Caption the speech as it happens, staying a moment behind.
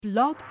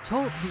Blog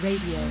Talk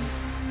Radio.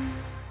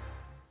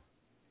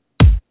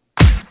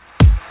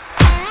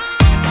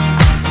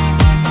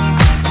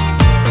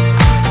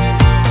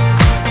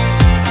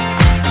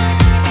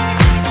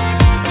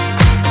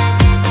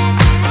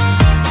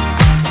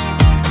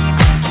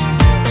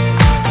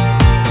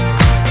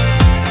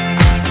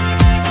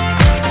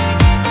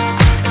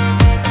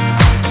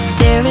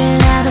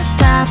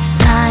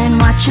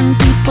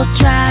 People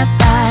drive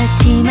by,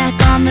 T-Mac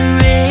on the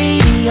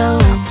radio.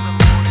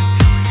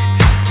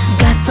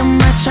 Got so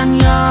much on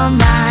your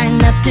mind,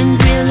 nothing's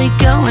really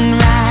going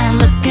right.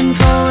 Looking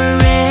for a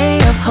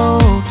ray of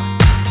hope.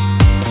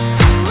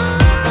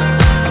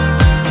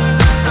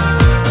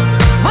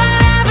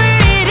 Whatever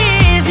it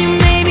is you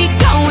may be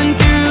going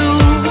through,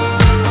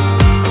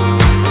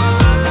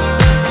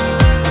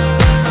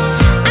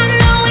 I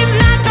know He's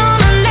not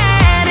gonna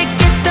let it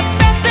get the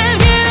best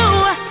of you.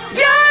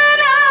 You're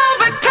an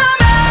overcomer.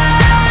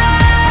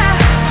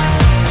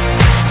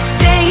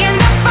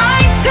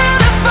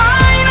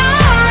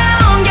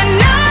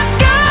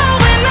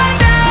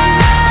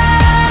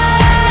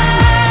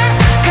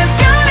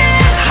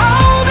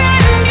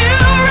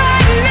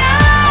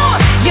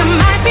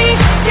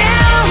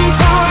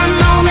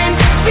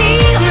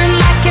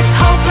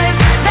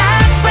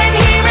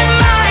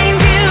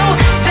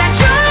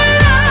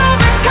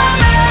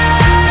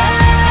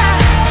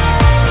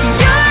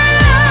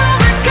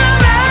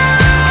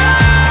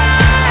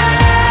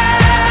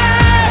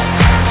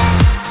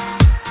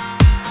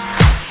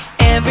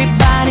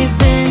 Everybody's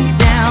been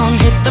down,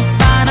 hit the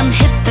bottom,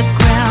 hit the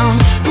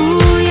ground.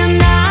 Ooh, you're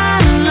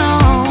not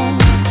alone.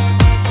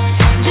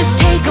 Just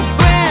take a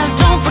breath,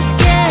 don't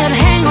forget,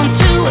 hang on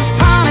to His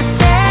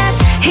promises.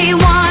 He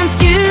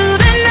wants you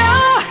to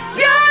know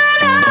you're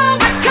an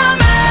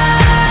overcomer.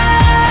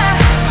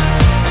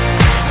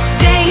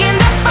 Stay in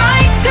the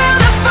fight till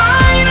the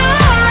final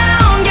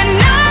round. You're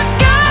not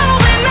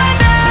going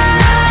under,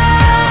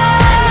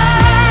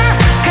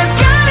 'cause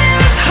God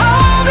is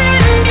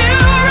holding you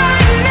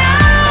right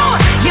now.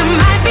 You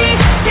might be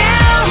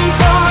down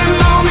for a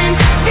moment,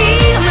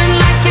 feeling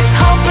like it's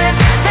hopeless.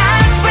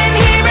 That's when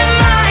He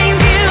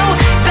reminds you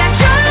that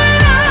you're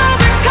an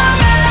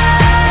overcomer.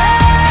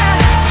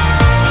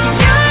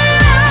 You're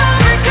an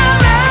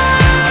overcomer.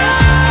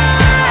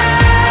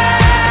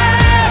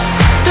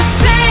 The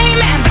same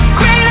and the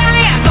great I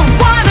am, the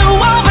one who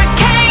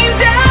overcame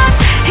death,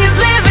 He's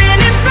living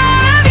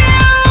inside of you.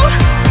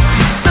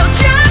 So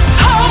just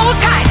hold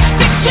tight,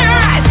 fix your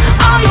eyes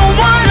on the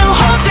one who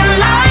holds your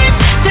life.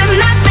 There's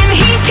nothing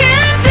He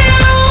can do.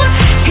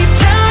 He's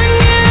telling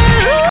you,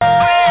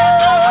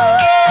 don't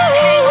forget,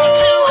 hang on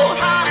to His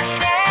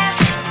promises.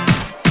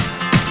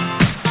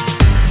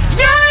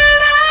 You're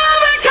an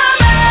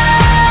overcomer.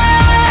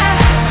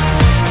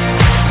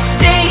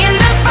 Stay in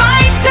the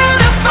fight till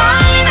the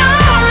final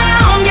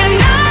round. You're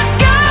not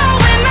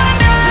going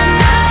under,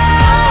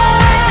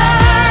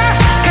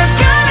 'cause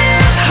God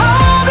is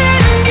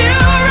holding you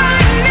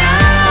right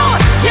now.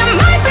 You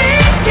might be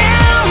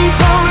down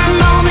for a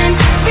moment,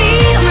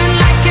 feeling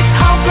like it's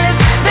hopeless.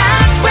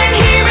 That's when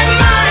He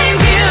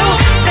reminds you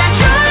that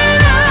you're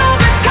an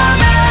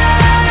overcomer.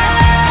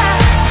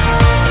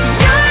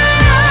 You're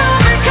an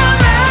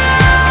overcomer.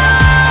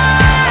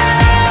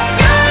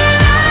 You're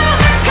an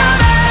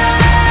overcomer.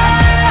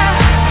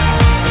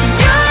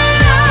 You're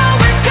an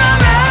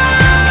overcomer.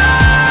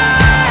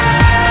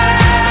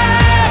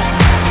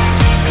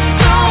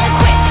 Don't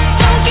quit,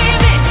 don't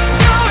give in,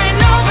 you're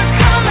an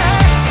overcomer.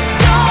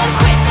 Don't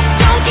quit,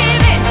 don't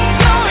give in,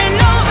 you're an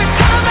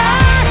overcomer.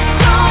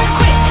 Don't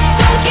quit,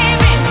 don't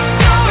give in,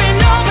 you're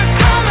an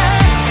overcomer.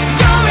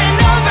 You're an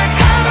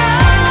overcomer.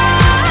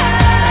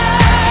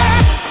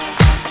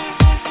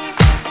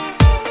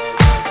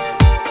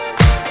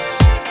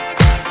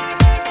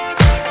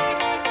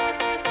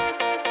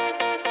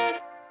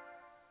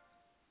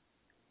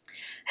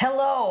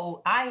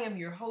 Hello, I am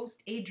your host,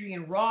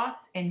 Adrienne Ross,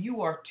 and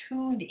you are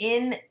tuned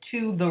in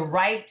to the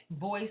Right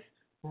Voice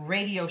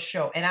radio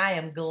show. And I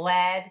am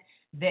glad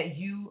that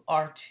you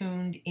are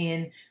tuned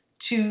in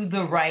to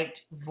the Right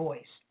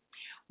Voice.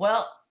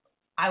 Well,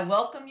 I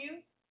welcome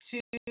you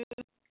to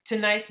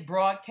tonight's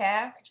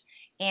broadcast,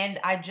 and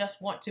I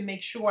just want to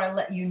make sure I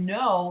let you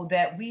know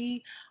that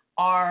we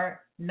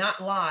are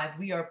not live.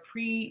 We are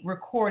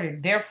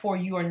pre-recorded. Therefore,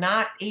 you are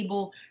not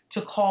able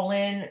to call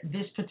in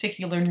this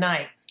particular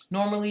night.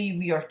 Normally,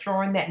 we are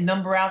throwing that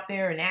number out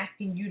there and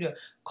asking you to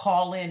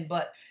call in,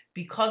 but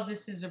because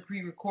this is a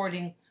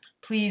pre-recording,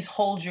 please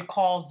hold your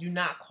calls. Do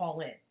not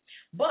call in.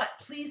 But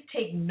please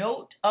take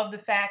note of the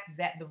fact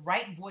that the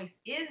Right Voice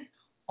is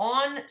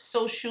on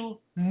social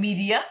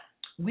media.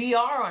 We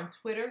are on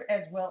Twitter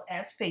as well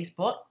as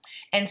Facebook.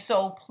 And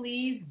so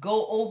please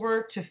go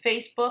over to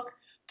Facebook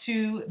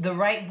to the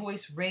Right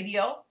Voice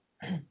Radio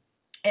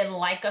and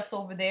like us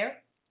over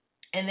there.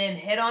 And then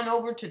head on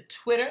over to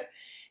Twitter,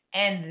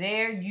 and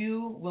there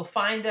you will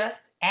find us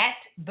at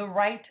The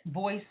Right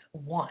Voice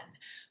 1.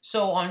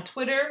 So on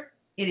Twitter,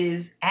 it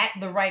is at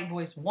The Right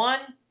Voice 1,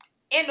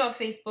 and on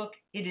Facebook,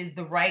 it is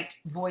The Right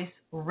Voice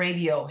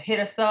Radio. Hit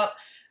us up.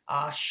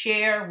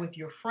 share with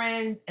your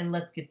friends, and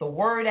let's get the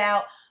word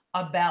out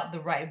about the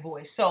right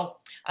voice. So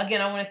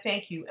again, I want to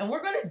thank you. And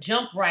we're going to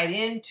jump right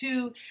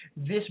into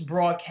this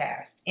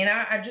broadcast. And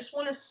I just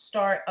want to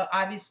start,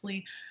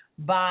 obviously,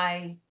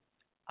 by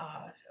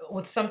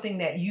with something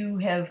that you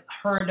have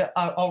heard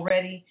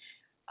already.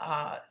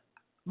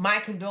 My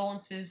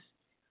condolences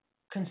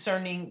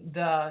concerning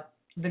the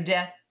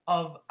death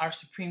of our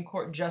Supreme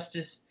Court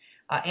Justice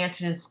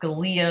Antonin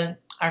Scalia.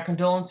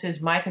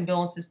 My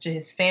condolences to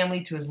his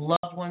family, to his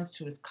loved ones,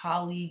 to his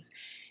colleagues.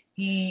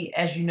 He,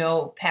 as you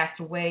know, passed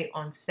away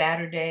on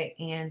Saturday,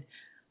 and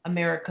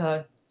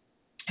America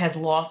has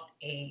lost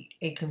a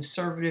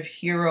conservative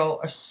hero,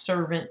 a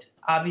servant,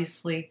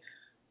 obviously,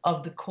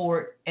 of the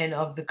court and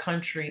of the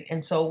country.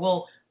 And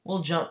so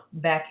we'll jump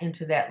back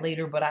into that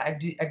later. But I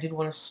did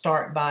want to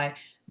start by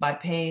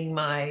paying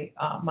my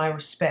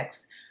respects,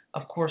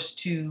 of course,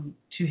 to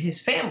his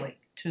family,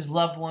 to his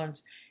loved ones,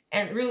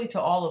 and really to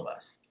all of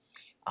us.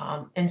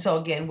 And so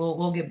again,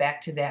 we'll get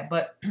back to that.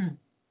 But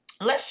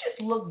let's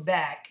just look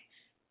back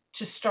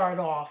to start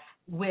off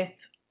with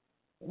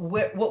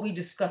what we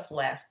discussed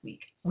last week.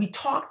 We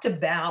talked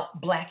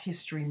about Black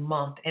History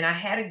Month, and I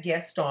had a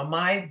guest on,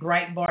 my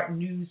Breitbart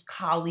News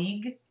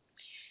colleague,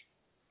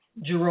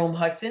 Jerome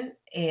Hudson,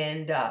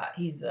 and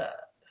he's a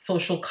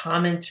social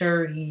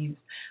commenter, he's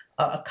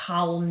a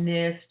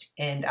columnist,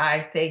 and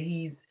I say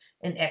he's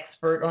an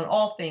expert on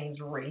all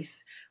things race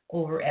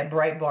over at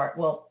Breitbart.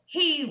 Well,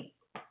 he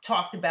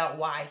talked about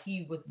why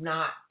he was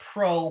not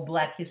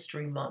pro-Black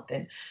History Month,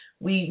 and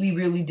we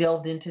really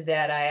delved into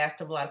that. I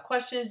asked him a lot of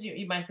questions.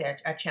 You might say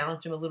I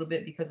challenged him a little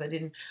bit because I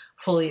didn't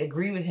fully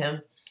agree with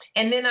him.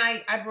 And then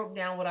I broke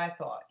down what I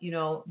thought,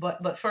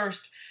 But first,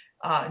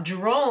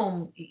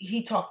 Jerome,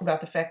 he talked about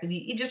the fact that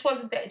he just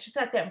wasn't that. It's just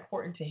not that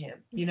important to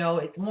him.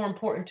 It's more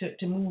important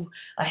to move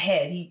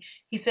ahead. He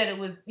said it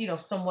was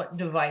somewhat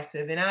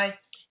divisive, and I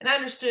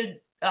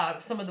understood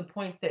some of the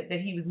points that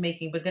he was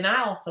making. But then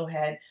I also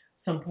had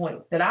some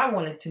points that I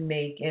wanted to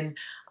make, and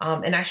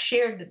I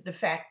shared the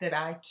fact that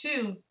I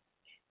too,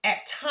 at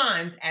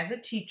times, as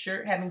a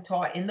teacher, having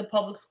taught in the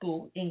public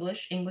school, English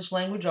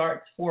language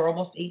arts for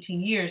almost 18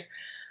 years,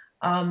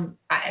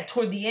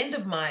 toward the end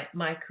of my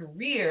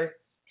career,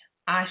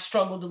 I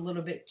struggled a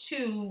little bit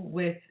too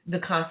with the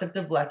concept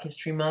of Black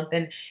History Month,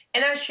 and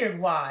I shared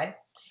why.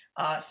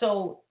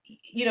 So,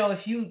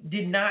 if you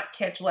did not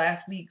catch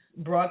last week's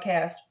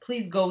broadcast,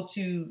 please go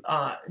to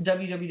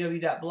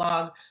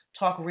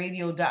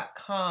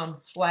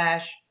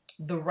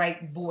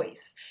www.blogtalkradio.com/therightvoice,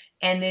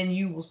 and then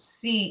you will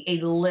see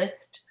a list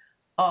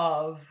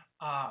of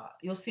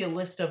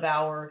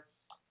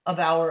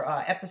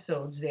our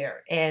episodes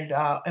there, and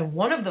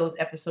one of those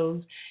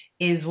episodes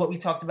is what we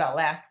talked about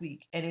last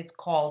week, and it's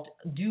called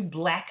 "Do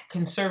Black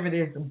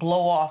Conservatives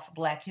Blow Off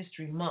Black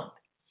History Month?"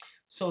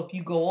 So if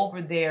you go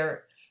over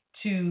there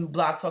to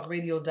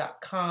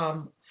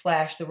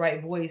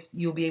blogtalkradio.com/therightvoice,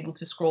 you'll be able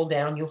to scroll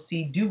down. You'll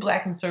see "Do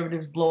Black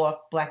Conservatives Blow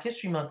Off Black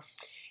History Month?"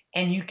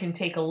 and you can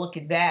take a look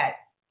at that.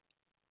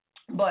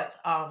 But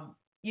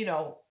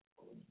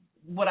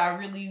what I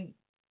really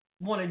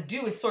want to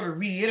do is sort of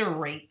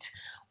reiterate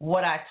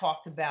what I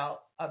talked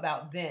about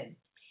then.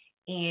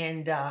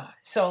 And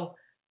so,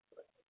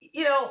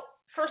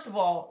 first of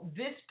all,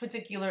 this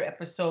particular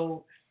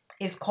episode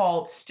is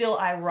called "Still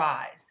I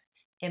Rise: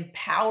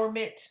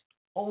 Empowerment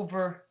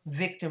Over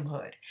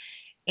Victimhood."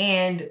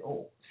 And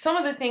some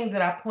of the things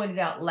that I pointed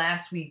out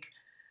last week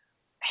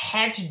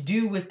had to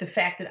do with the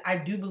fact that I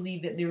do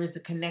believe that there is a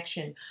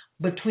connection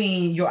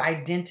between your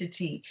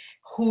identity,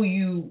 where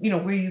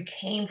you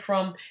came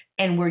from,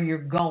 and where you're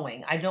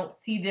going. I don't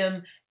see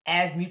them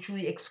as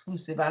mutually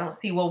exclusive. I don't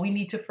see, we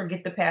need to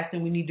forget the past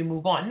and we need to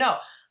move on. No,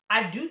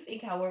 I do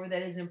think, however,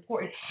 that is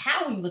important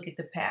how we look at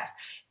the past.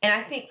 And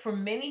I think for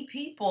many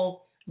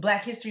people,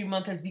 Black History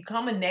Month has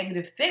become a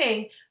negative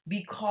thing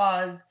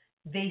because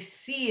they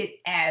see it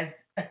as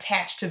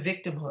attached to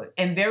victimhood.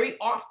 And very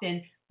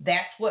often,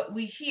 that's what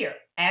we hear.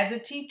 As a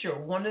teacher,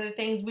 one of the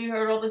things we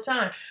heard all the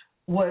time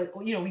was,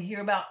 we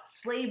hear about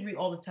slavery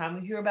all the time.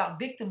 We hear about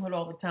victimhood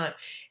all the time.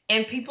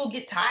 And people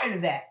get tired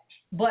of that.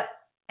 But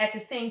at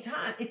the same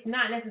time, it's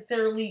not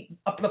necessarily,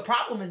 the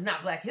problem is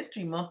not Black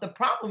History Month. The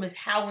problem is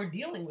how we're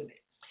dealing with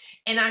it.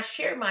 And I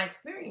share my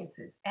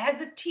experiences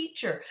as a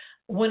teacher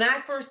when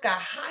I first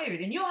got hired.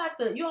 And you'll have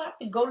to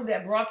go to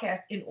that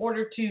broadcast in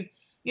order to,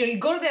 you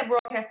go to that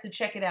broadcast to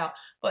check it out.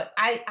 But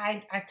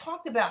I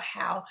talked about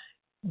how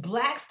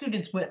Black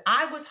students, when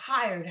I was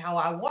hired, how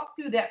I walked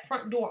through that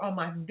front door on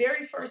my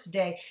very first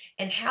day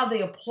and how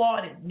they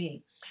applauded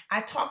me.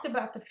 I talked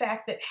about the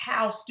fact that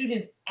how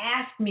students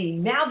asked me,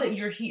 now that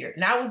you're here,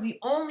 and I was the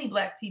only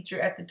Black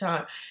teacher at the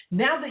time,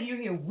 now that you're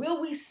here, will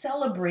we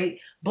celebrate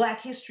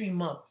Black History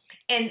Month?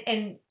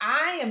 And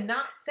I am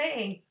not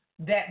saying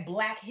that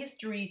Black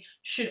history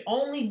should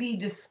only be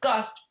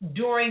discussed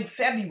during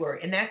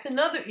February. And that's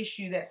another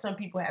issue that some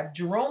people have.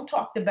 Jerome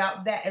talked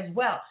about that as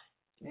well.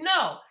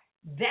 No,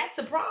 that's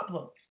a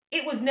problem.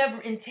 it was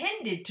never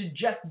intended to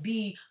just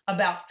be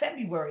about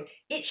February.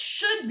 It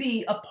should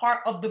be a part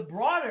of the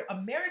broader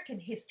American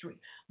history.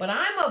 But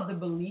I'm of the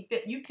belief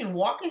that you can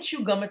walk and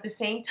chew gum at the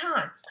same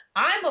time.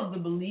 I'm of the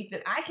belief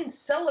that I can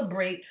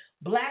celebrate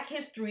Black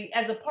history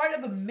as a part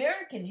of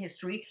American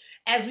history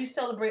as we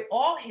celebrate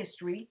all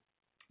history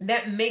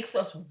that makes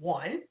us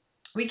one.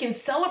 We can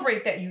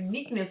celebrate that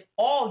uniqueness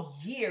all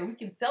year. We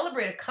can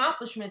celebrate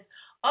accomplishments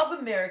of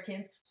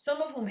Americans,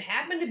 some of whom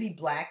happen to be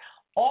Black,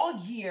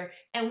 all year,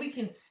 and we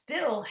can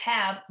still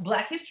have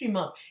Black History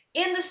Month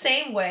in the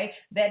same way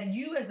that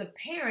you as a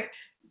parent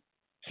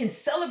can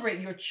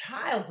celebrate your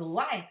child's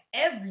life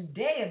every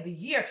day of the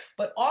year,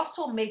 but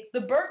also make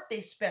the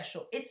birthday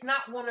special. It's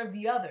not one or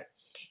the other.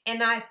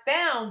 And I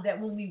found that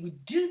when we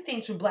would do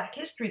things for Black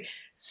history,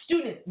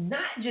 students,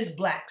 not just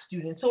Black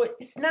students, so it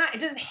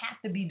doesn't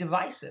have to be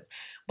divisive,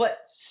 but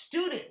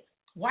students,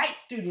 white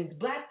students,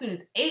 Black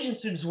students, Asian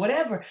students,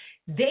 whatever,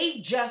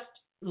 they just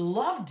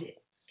loved it.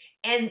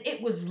 And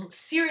it was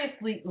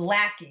seriously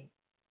lacking.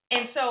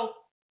 And so,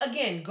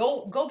 again,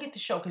 go get the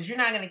show because you're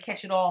not going to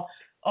catch it all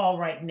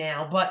right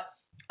now. But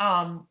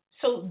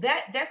so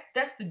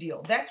that's the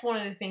deal. That's one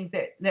of the things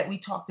that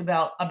we talked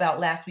about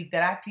last week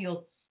that I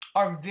feel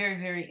are very,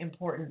 very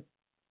important.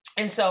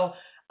 And so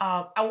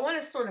I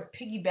want to sort of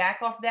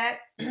piggyback off that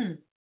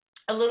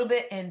a little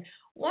bit. And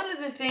one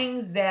of the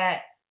things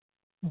that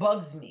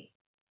bugs me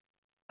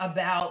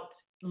about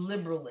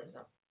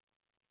liberalism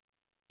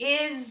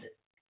is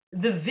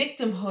the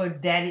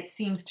victimhood that it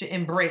seems to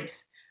embrace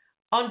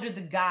under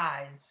the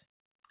guise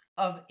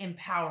of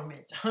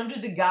empowerment, under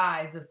the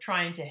guise of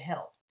trying to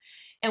help.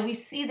 And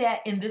we see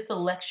that in this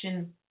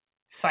election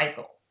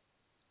cycle.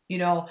 You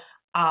know,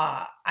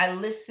 I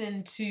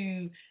listened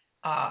to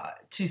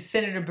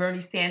Senator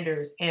Bernie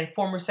Sanders and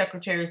former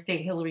Secretary of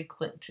State Hillary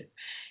Clinton,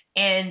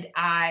 and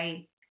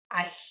I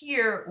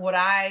hear what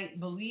I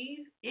believe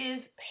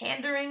is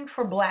pandering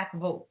for Black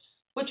votes,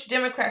 which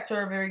Democrats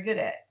are very good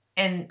at.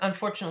 And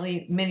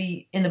unfortunately,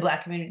 many in the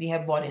Black community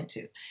have bought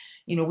into,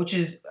 which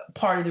is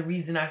part of the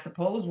reason, I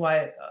suppose,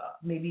 why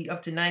maybe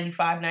up to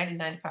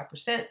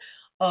 95%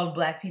 of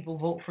Black people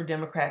vote for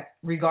Democrats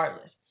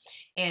regardless.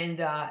 And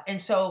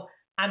so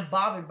I'm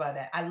bothered by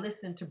that. I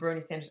listened to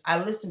Bernie Sanders. I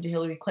listened to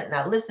Hillary Clinton.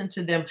 I listened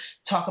to them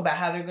talk about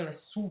how they're going to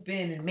swoop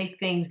in and make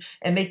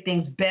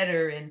things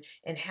better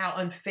and how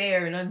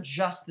unfair and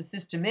unjust the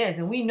system is.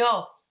 And we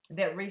know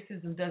that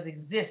racism does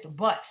exist,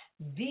 but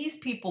these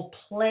people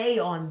play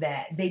on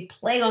that. They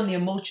play on the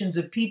emotions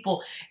of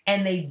people,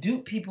 and they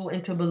dupe people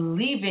into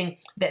believing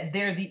that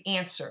they're the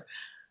answer.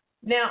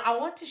 Now, I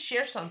want to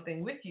share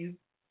something with you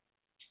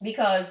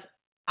because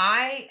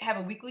I have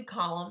a weekly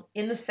column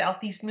in the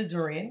Southeast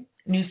Missourian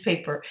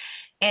newspaper,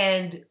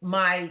 and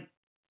my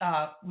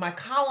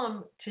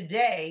column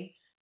today,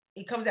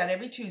 it comes out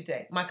every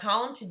Tuesday. My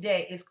column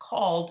today is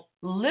called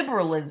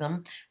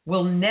 "Liberalism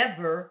Will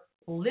Never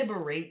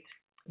Liberate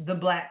the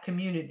Black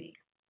Community."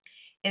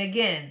 And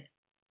again,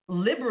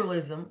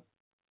 liberalism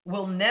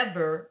will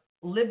never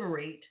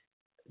liberate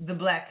the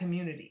Black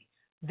community.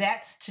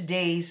 That's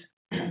today's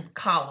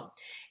column.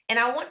 And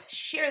I want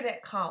to share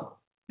that column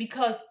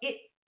because it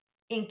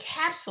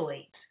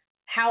encapsulates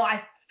how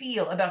I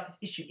feel about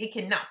this issue. It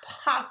cannot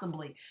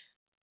possibly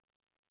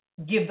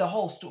give the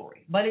whole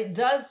story, but it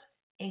does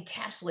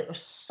encapsulate or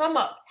sum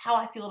up how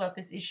I feel about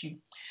this issue.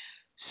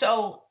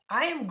 So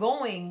I am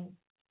going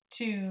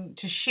to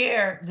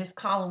share this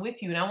column with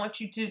you, and I want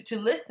you to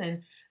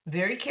listen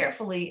very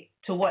carefully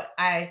to what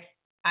I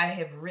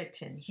have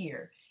written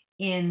here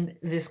in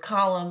this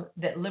column,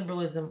 that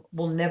liberalism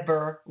will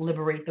never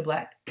liberate the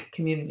Black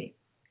community.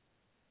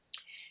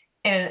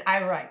 And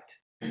I write,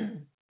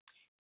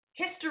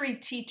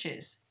 history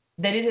teaches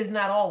that it has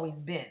not always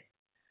been,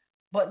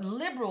 but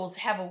liberals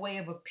have a way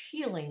of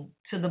appealing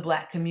to the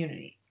Black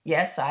community.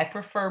 Yes, I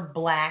prefer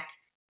Black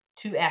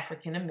to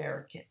African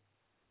American.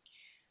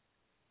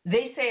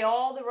 They say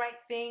all the right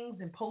things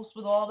and pose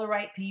with all the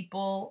right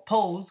people,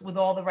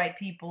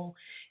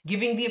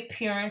 giving the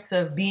appearance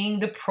of being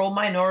the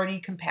pro-minority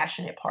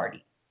compassionate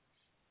party.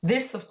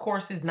 This, of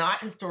course, is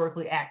not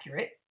historically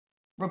accurate.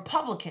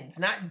 Republicans,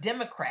 not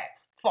Democrats,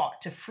 fought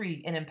to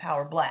free and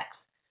empower Blacks,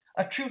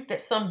 a truth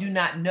that some do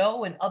not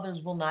know and others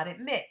will not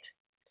admit.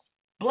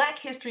 Black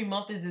History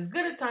Month is as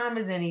good a time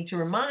as any to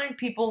remind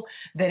people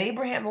that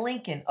Abraham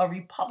Lincoln, a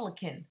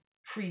Republican,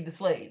 freed the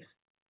slaves,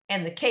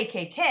 and the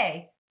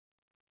KKK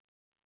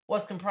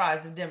was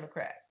comprised of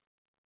Democrats.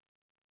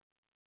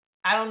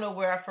 I don't know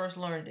where I first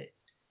learned it,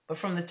 but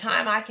from the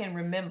time I can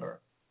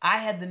remember,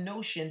 I had the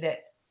notion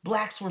that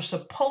Blacks were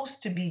supposed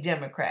to be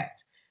Democrats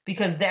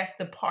because that's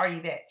the party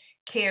that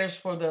cares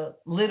for the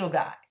little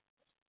guy,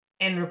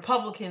 and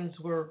Republicans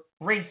were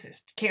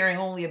racist, caring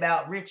only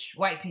about rich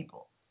white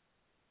people.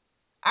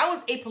 I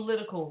was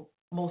apolitical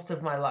most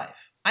of my life.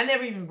 I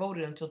never even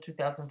voted until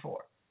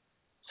 2004.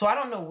 So I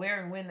don't know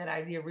where and when that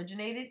idea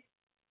originated.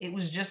 It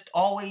was just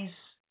always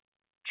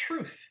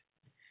truth.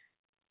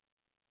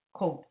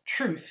 Quote,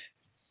 truth.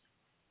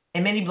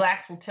 And many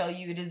Blacks will tell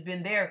you it has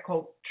been their,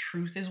 quote,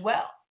 truth as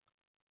well.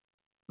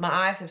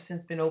 My eyes have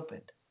since been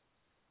opened.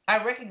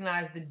 I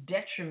recognize the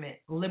detriment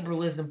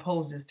liberalism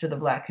poses to the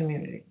Black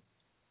community.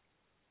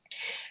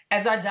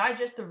 As I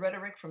digest the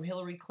rhetoric from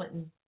Hillary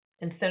Clinton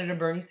and Senator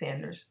Bernie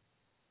Sanders,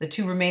 the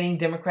two remaining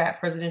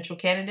Democrat presidential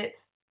candidates,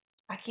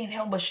 I can't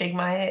help but shake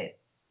my head.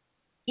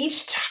 Each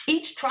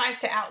tries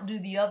to outdo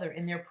the other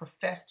in their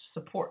professed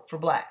support for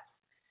Blacks.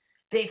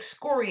 They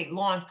excoriate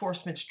law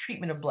enforcement's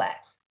treatment of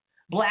Blacks,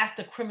 blast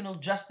the criminal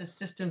justice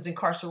system's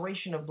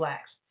incarceration of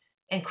Blacks,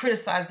 and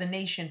criticize the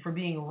nation for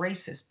being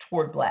racist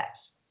toward Blacks.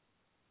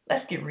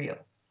 Let's get real.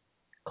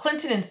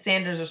 Clinton and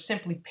Sanders are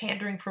simply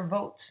pandering for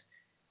votes.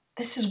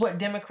 This is what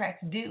Democrats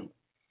do.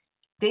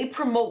 They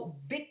promote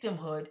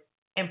victimhood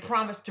and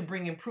promise to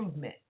bring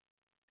improvement.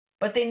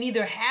 But they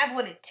neither have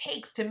what it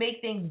takes to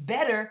make things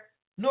better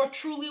nor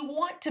truly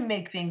want to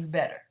make things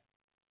better.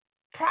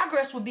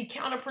 Progress would be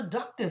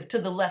counterproductive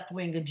to the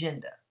left-wing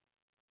agenda.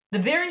 The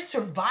very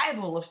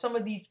survival of some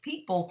of these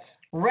people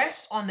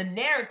rests on the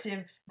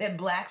narrative that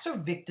Blacks are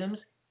victims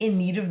in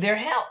need of their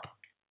help.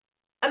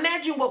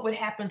 Imagine what would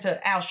happen to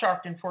Al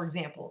Sharpton, for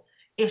example,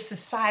 if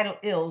societal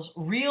ills,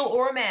 real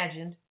or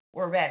imagined,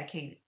 were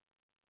eradicated.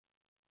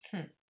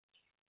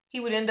 He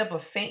would end up a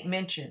faint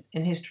mention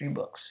in history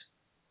books.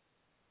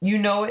 You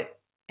know it,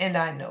 and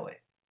I know it.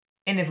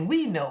 And if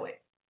we know it,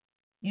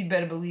 you'd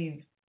better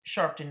believe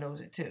Sharpton knows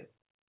it too.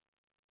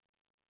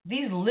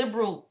 These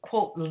liberal,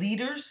 quote,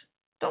 leaders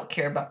don't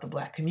care about the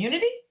Black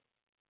community.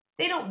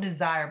 They don't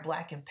desire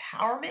Black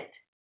empowerment.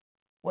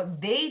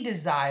 What they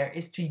desire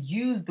is to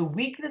use the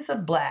weakness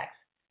of Blacks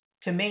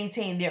to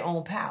maintain their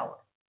own power.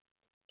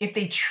 If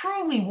they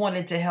truly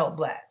wanted to help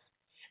Blacks,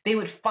 they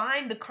would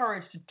find the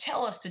courage to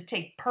tell us to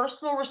take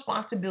personal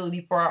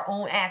responsibility for our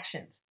own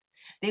actions.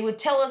 They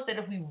would tell us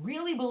that if we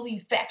really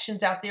believe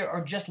factions out there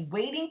are just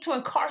waiting to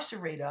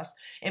incarcerate us,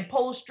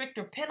 impose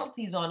stricter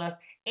penalties on us,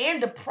 and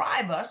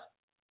deprive us,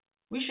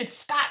 we should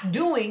stop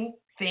doing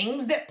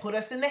things that put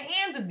us in the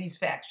hands of these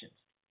factions.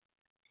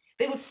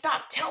 They would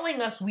stop telling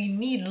us we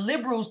need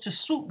liberals to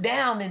swoop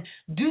down and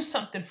do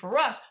something for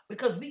us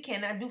because we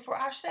cannot do for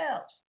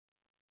ourselves.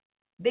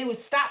 They would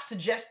stop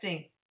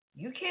suggesting,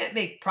 you can't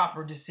make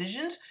proper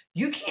decisions,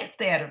 you can't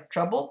stay out of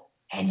trouble,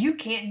 and you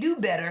can't do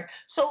better,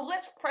 so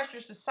let's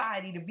pressure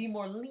society to be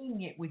more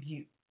lenient with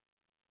you.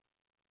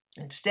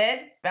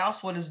 Instead, spouse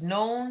what is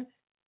known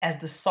as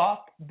the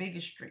soft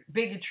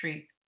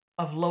bigotry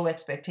of low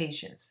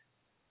expectations.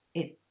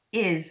 It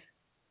is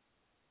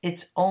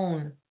its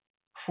own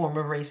form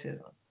of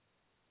racism.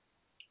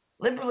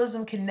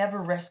 Liberalism can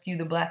never rescue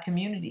the Black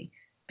community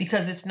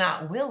because it's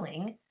not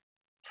willing,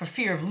 for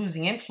fear of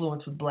losing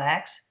influence with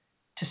Blacks,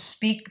 to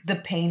speak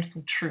the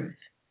painful truth.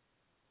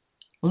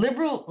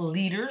 Liberal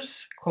leaders,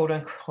 quote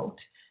unquote,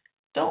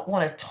 don't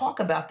want to talk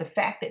about the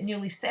fact that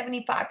nearly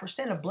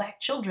 75% of Black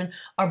children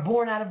are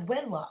born out of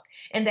wedlock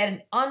and that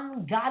an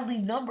ungodly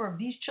number of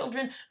these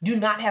children do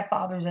not have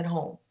fathers at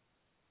home.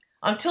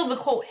 Until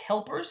the, quote,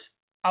 helpers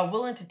are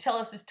willing to tell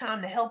us it's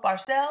time to help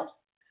ourselves,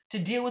 to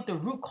deal with the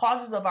root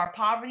causes of our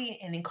poverty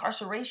and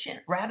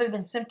incarceration rather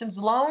than symptoms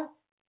alone,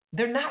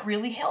 they're not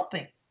really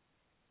helping.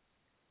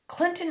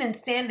 Clinton and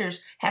Sanders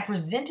have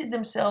presented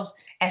themselves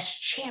as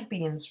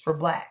champions for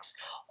Blacks,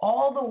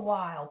 all the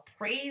while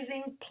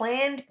praising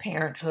Planned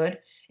Parenthood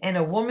and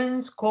a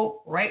woman's,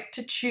 quote, right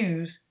to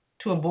choose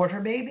to abort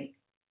her baby.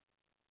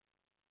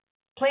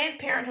 Planned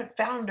Parenthood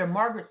founder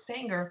Margaret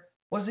Sanger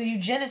was a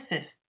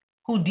eugenicist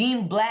who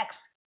deemed Blacks,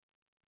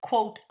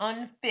 quote,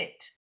 unfit,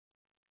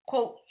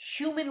 quote,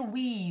 human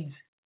weeds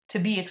to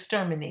be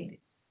exterminated.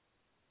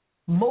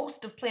 Most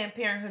of Planned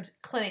Parenthood's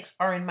clinics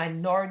are in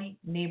minority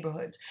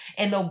neighborhoods.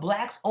 And though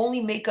Blacks only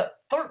make up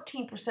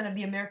 13% of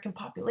the American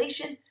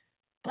population,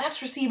 Blacks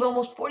receive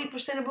almost 40%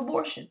 of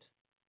abortions.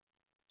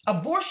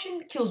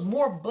 Abortion kills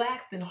more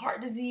Blacks than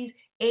heart disease,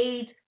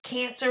 AIDS,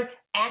 cancer,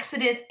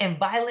 accidents, and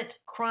violent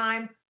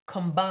crime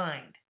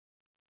combined.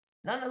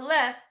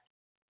 Nonetheless,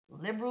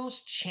 liberals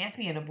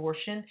champion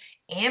abortion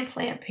and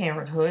Planned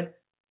Parenthood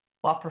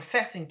while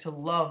professing to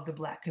love the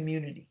Black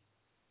community.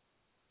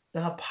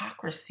 The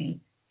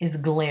hypocrisy is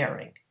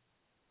glaring.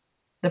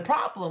 The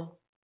problem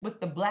with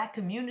the Black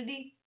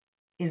community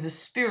is a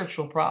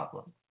spiritual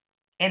problem,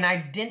 an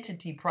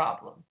identity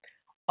problem.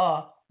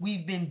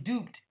 We've been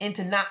duped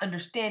into not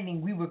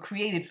understanding we were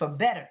created for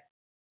better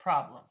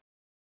problem.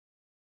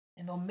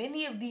 And though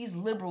many of these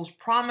liberals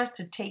promise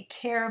to take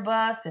care of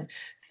us and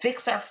fix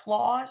our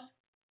flaws,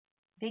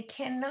 they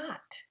cannot.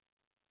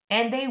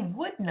 And they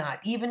would not,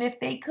 even if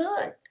they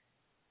could,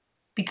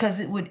 because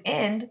it would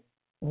end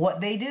what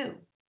they do,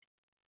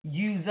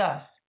 use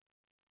us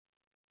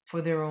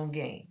for their own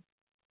gain.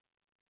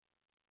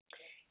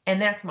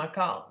 And that's my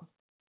column.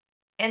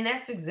 And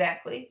that's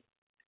exactly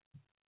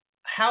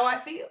how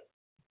I feel.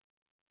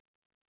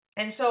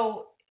 And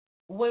so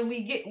when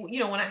we get,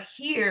 when I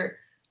hear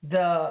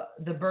the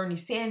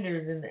Bernie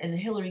Sanders and the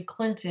Hillary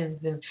Clintons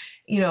and,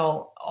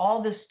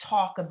 all this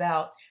talk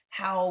about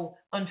how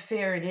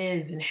unfair it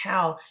is and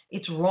how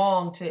it's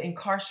wrong to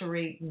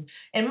incarcerate.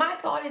 And my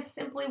thought is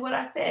simply what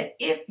I said.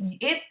 If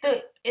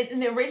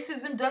the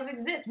racism does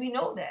exist, we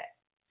know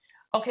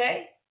that.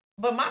 Okay?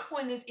 But my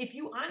point is, if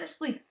you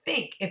honestly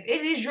think, if it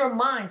is your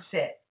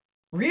mindset,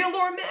 real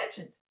or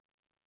imagined,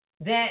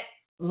 that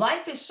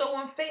life is so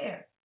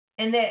unfair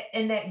and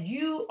that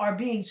you are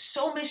being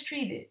so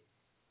mistreated,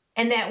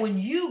 and that when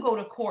you go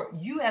to court,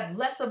 you have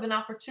less of an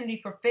opportunity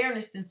for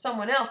fairness than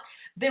someone else,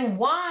 then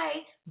why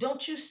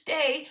don't you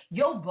stay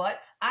your butt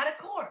out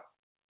of court?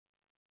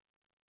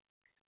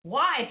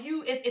 Why?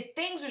 If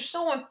things are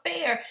so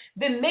unfair,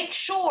 then make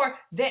sure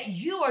that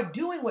you are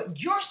doing what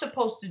you're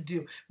supposed to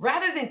do,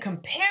 rather than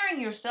comparing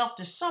yourself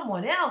to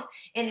someone else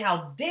and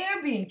how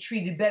they're being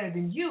treated better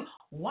than you.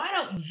 Why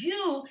don't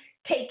you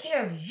take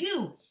care of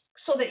you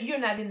so that you're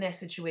not in that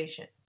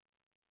situation?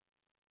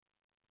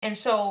 And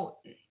so,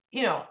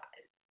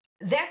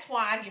 that's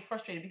why I get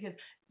frustrated, because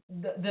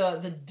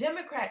the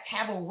Democrats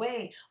have a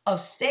way of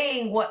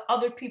saying what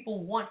other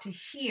people want to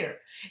hear,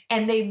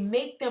 and they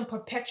make them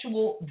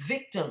perpetual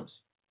victims.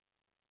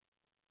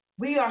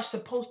 We are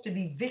supposed to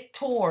be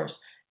victors,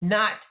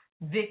 not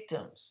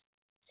victims.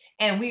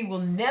 And we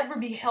will never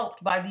be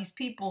helped by these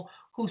people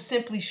who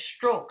simply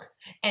stroke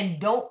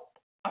and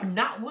are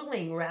not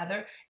willing,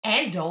 rather,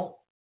 and don't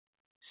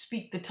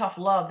speak the tough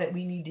love that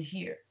we need to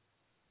hear.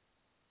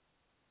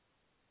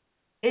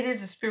 It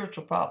is a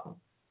spiritual problem.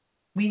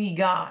 We need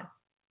God.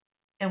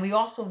 And we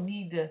also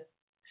need to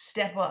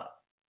step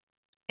up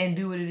and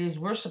do what it is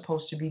we're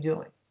supposed to be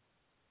doing.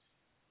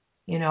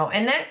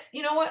 And that's,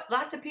 what?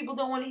 Lots of people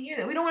don't want to hear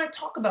that. We don't want to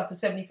talk about the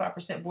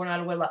 75% born out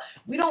of wedlock.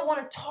 We don't want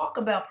to talk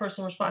about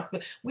personal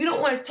responsibility. We don't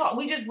want to talk.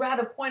 We just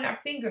rather point our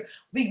finger.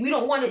 We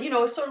don't want to,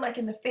 it's sort of like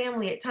in the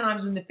family at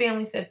times when the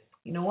family says,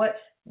 you know what?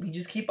 We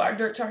just keep our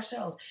dirt to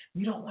ourselves.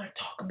 We don't want to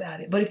talk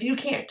about it. But if you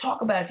can't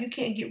talk about it, if you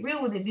can't get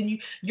real with it, then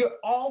you're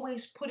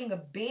always putting a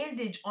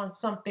bandage on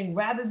something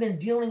rather than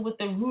dealing with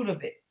the root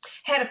of it.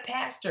 Had a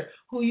pastor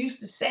who used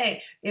to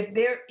say, if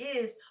there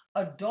is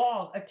a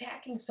dog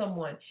attacking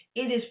someone,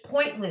 it is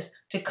pointless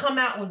to come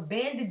out with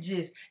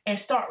bandages and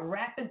start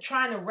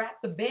trying to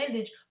wrap the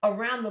bandage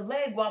around the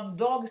leg while the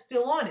dog is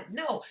still on it.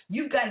 No,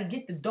 you've got to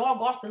get the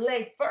dog off the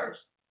leg first.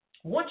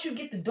 Once you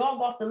get the dog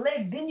off the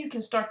leg, then you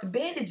can start to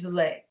bandage the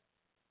leg.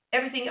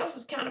 Everything else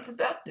is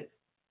counterproductive.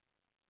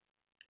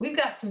 We've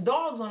got some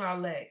dogs on our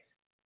legs,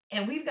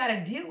 and we've got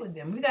to deal with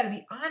them. We've got to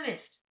be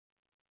honest.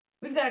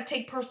 We've got to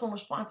take personal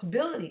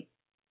responsibility.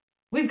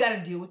 We've got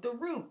to deal with the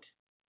root,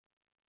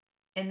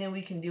 and then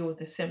we can deal with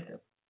the symptom.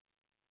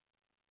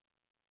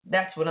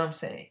 That's what I'm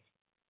saying.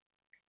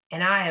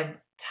 And I am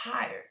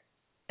tired,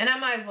 and I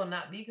might as well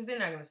not be, because they're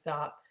not going to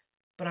stop,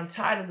 but I'm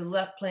tired of the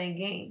left playing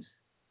games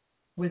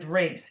with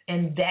race,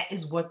 and that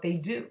is what they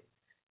do.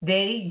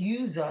 They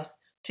use us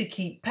to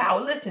keep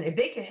power. Listen, if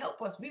they could help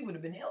us, we would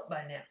have been helped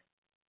by now.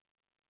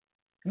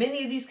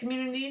 Many of these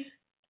communities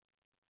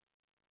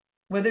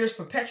where there's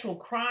perpetual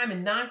crime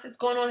and nonsense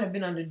going on have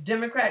been under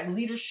Democrat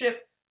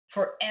leadership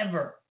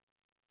forever,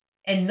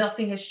 and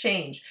nothing has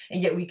changed.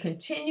 And yet we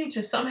continue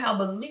to somehow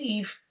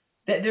believe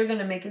that they're going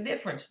to make a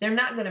difference. They're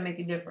not going to make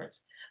a difference.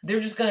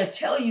 They're just going to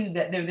tell you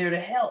that they're there to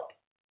help.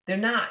 They're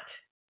not.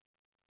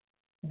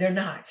 They're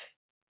not.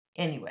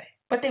 Anyway,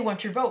 but they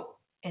want your vote,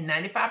 and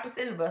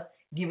 95% of us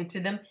give it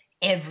to them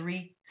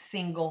every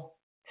single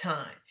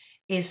time.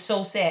 It's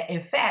so sad.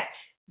 In fact,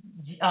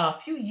 a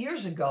few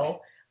years ago,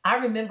 I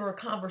remember a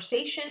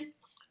conversation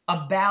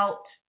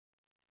about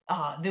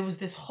there was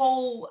this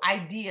whole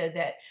idea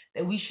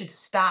that we should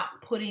stop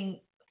putting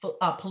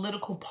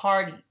political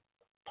party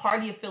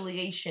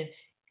affiliation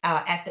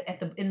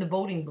in the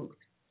voting booth.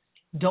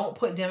 Don't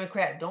put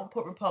Democrat, don't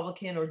put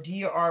Republican or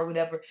D or R,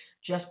 whatever.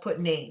 Just put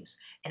names.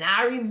 And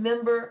I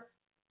remember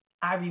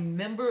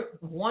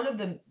one of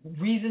the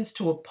reasons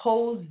to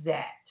oppose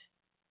that,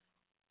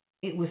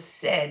 it was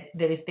said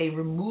that if they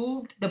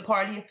removed the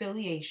party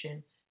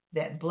affiliation,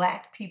 that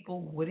black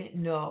people wouldn't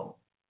know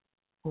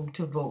whom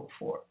to vote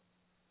for.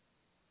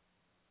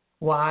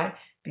 Why?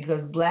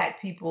 Because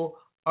black people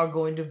are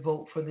going to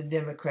vote for the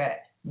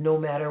Democrat no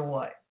matter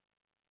what.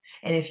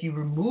 And if you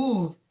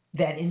remove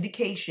that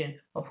indication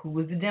of who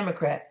is the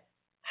Democrat,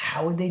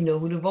 how would they know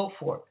who to vote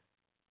for?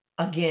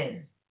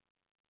 Again,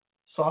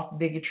 soft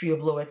bigotry of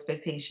low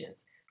expectations.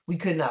 We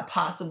could not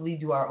possibly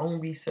do our own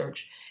research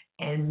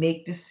and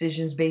make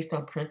decisions based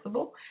on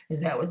principle.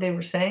 Is that what they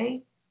were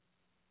saying?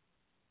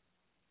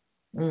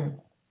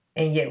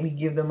 And yet we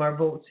give them our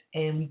votes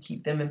and we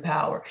keep them in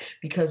power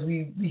because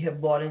we have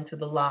bought into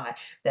the lie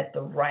that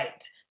the right,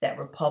 that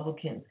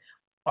Republicans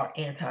are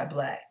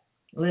anti-black.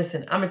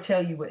 Listen, I'm going to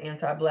tell you what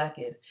anti-black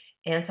is.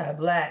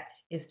 Anti-black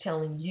is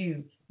telling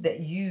you that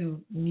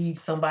you need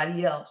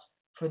somebody else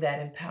for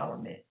that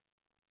empowerment.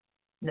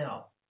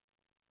 No.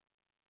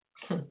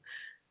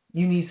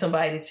 You need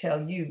somebody to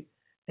tell you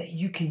that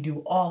you can do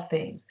all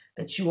things,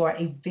 that you are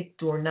a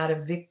victor, not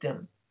a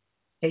victim,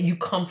 that you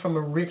come from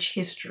a rich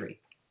history,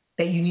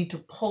 that you need to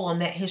pull on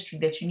that history,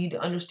 that you need to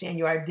understand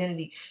your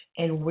identity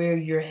and where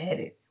you're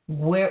headed,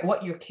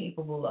 what you're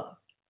capable of.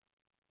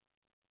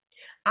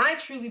 I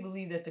truly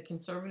believe that the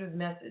conservative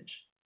message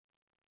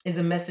is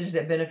a message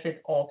that benefits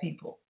all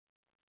people.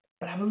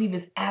 But I believe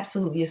it's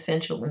absolutely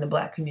essential in the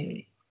black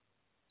community.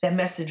 That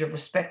message of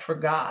respect for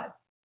God,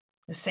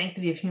 the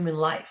sanctity of human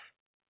life,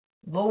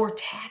 lower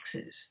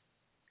taxes,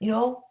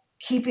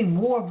 keeping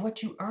more of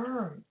what you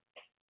earn,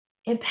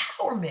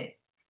 empowerment.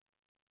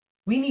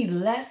 We need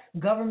less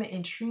government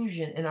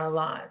intrusion in our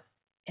lives,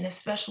 and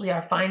especially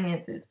our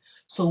finances,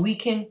 so we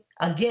can,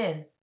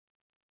 again,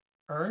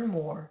 earn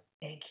more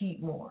and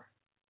keep more.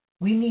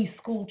 We need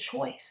school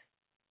choice.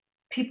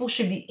 People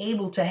should be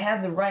able to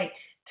have the right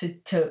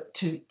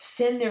to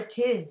send their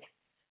kids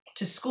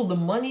to school. The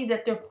money that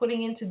they're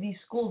putting into these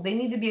schools, they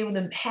need to be able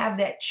to have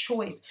that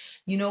choice.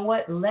 You know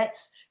what? I'm going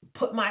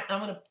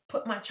to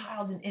put my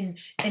child in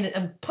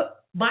and put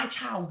my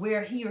child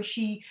where he or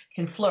she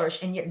can flourish.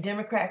 And yet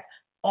Democrats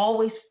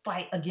always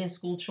fight against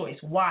school choice.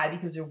 Why?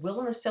 Because they're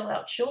willing to sell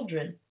out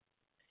children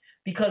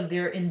because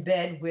they're in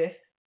bed with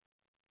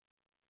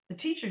the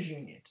teachers'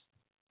 unions.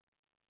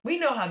 We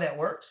know how that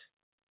works.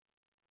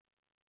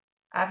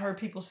 I've heard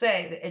people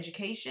say that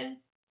education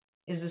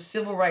is a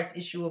civil rights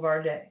issue of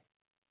our day,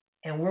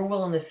 and we're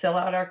willing to sell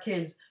out our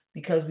kids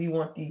because we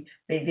want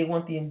they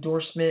want the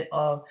endorsement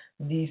of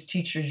these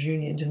teachers'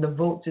 unions and the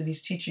votes of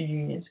these teacher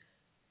unions.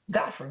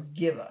 God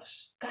forgive us.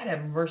 God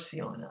have mercy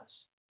on us.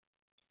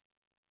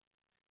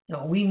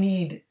 No, we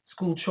need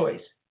school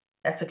choice.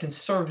 That's a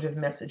conservative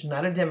message,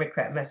 not a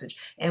Democrat message.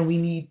 And we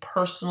need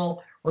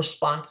personal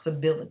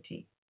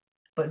responsibility.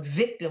 But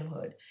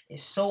victimhood is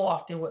so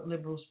often what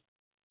liberals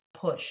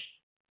push.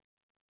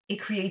 It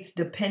creates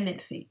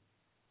dependency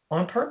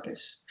on purpose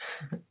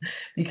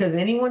because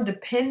anyone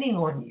depending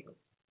on you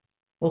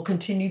will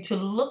continue to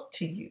look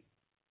to you,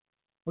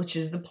 which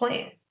is the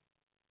plan.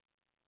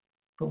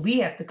 But we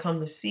have to come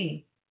to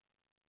see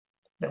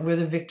that we're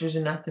the victors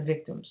and not the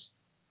victims,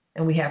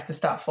 and we have to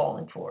stop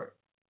falling for it.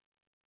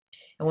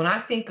 And when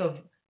I think of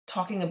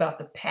talking about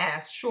the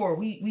past, sure,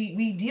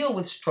 we deal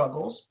with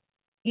struggles.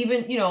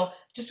 Even,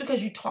 just because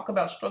you talk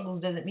about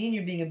struggles doesn't mean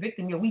you're being a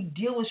victim. We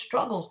deal with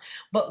struggles,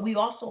 but we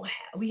also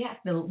have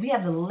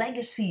the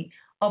legacy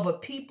of a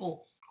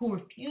people who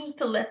refuse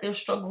to let their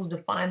struggles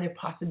define their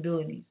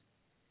possibilities.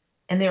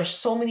 And there are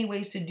so many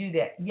ways to do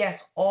that. Yes,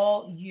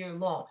 all year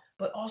long,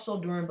 but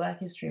also during Black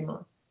History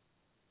Month.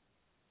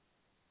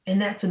 And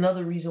that's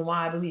another reason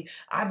why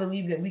I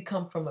believe that we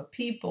come from a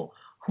people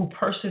who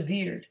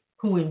persevered,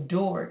 who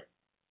endured,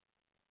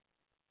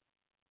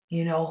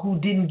 who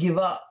didn't give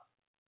up,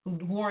 who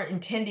weren't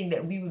intending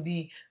that we would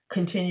be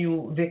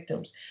continual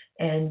victims.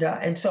 And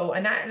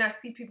I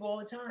see people all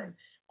the time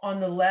on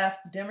the left,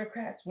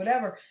 Democrats,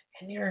 whatever,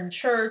 and they're in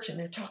church and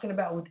they're talking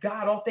about with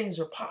God all things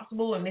are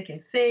possible, and they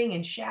can sing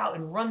and shout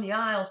and run the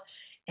aisles,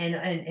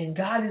 and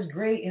God is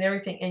great and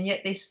everything, and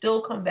yet they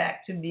still come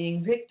back to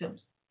being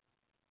victims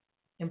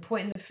and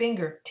pointing the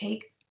finger.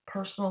 Take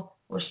personal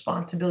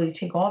responsibility.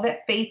 Take all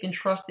that faith and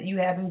trust that you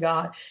have in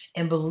God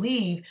and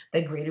believe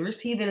that greater is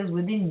He that is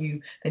within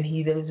you than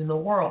he that is in the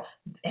world.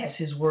 As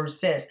His word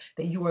says,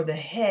 that you are the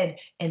head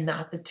and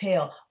not the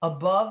tail,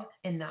 above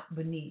and not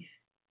beneath.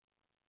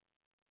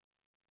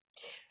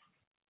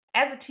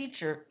 As a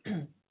teacher,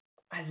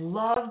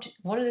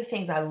 one of the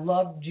things I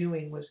loved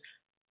doing was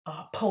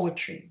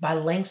poetry by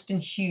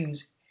Langston Hughes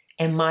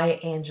and Maya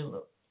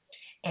Angelou.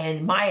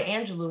 And Maya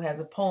Angelou has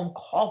a poem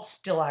called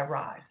Still I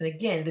Rise. And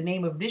again, the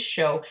name of this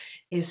show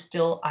is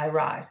Still I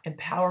Rise,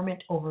 Empowerment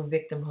Over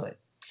Victimhood.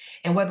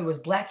 And whether it was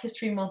Black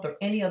History Month or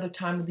any other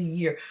time of the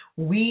year,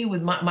 we,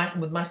 with my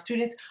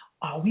students,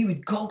 we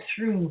would go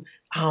through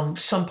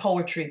some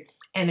poetry.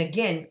 And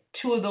again,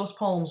 two of those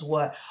poems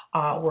were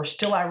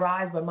Still I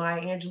Rise by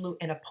Maya Angelou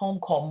and a poem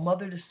called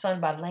Mother to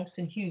Son by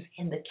Langston Hughes.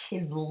 And the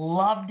kids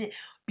loved it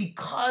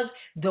because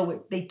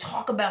though they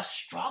talk about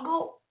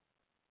struggle,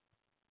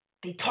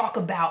 They talk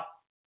about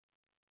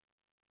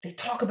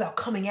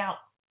coming out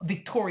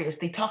victorious.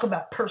 They talk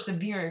about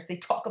perseverance. They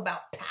talk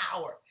about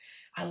power.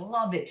 I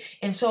love it.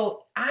 And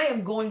so I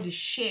am going to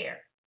share.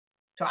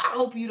 So I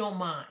hope you don't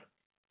mind.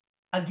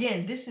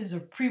 Again, this is a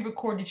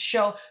pre-recorded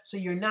show, so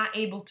you're not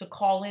able to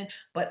call in,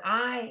 but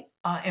I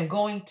am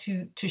going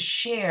to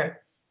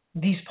share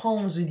these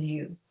poems with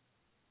you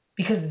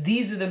because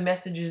these are the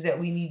messages that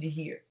we need to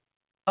hear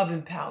of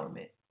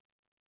empowerment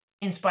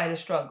in spite of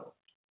struggle.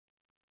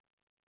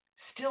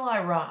 Still I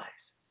Rise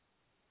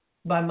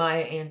by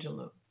Maya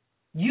Angelou.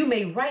 You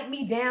may write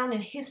me down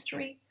in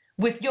history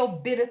with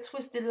your bitter,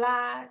 twisted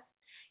lies.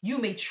 You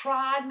may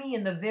trod me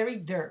in the very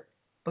dirt,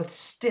 but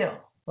still,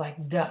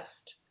 like dust,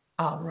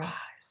 I'll rise.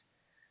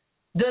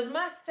 Does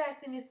my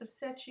sassiness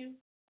upset you?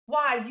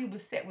 Why are you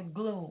beset with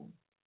gloom?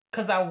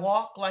 'Cause I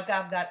walk like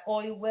I've got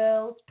oil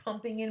wells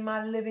pumping in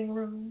my living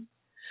room,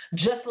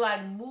 just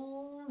like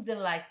moons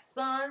and like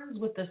suns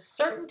with the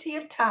certainty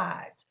of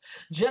tides,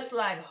 just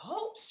like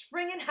hope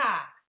springing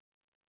high.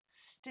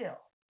 Still,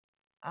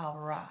 I'll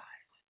rise.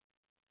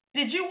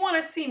 Did you want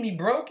to see me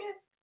broken?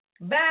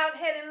 Bowed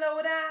head and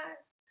lowered eyes?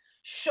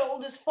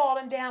 Shoulders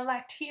falling down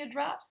like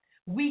teardrops,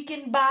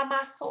 weakened by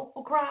my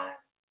soulful cries?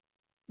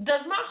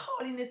 Does my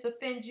haughtiness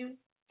offend you?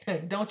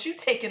 Don't you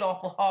take it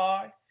awful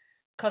hard,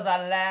 'cause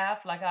I laugh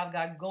like I've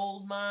got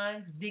gold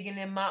mines digging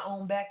in my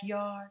own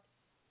backyard.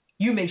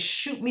 You may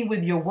shoot me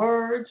with your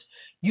words.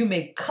 You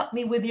may cut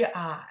me with your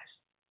eyes.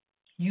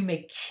 You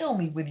may kill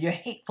me with your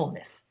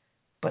hatefulness,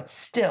 but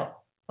still,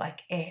 like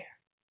air,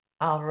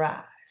 I'll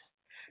rise.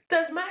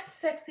 Does my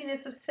sexiness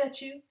upset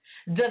you?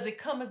 Does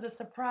it come as a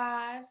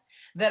surprise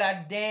that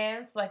I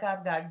dance like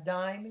I've got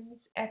diamonds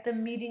at the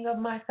meeting of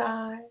my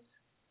thighs?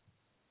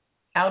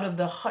 Out of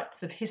the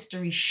huts of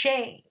history's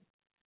shame,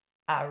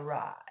 I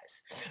rise.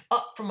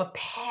 Up from a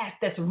past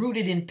that's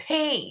rooted in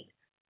pain,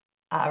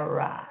 I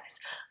rise.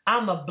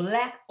 I'm a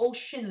black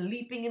ocean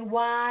leaping and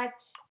wide,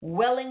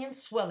 welling and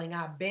swelling,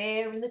 I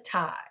bear in the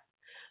tide.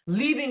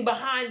 Leaving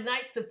behind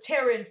nights of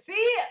terror and fear,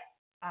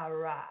 I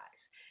rise.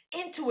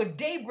 Into a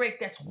daybreak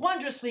that's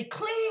wondrously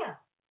clear,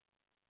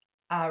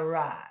 I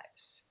rise.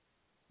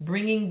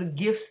 Bringing the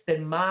gifts that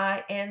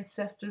my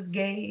ancestors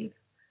gave,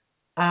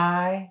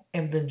 I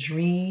am the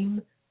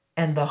dream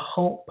and the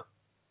hope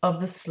of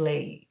the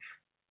slave.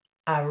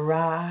 I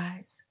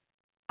rise,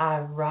 I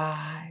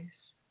rise,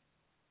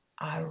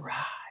 I rise.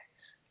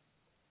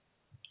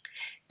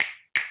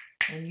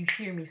 And you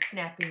hear me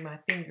snapping my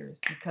fingers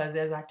because,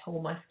 as I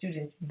told my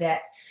students, that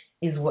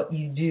is what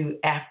you do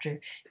after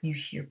you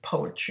hear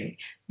poetry.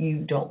 You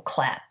don't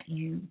clap,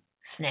 you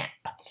snap.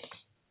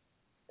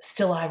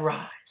 Still I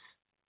Rise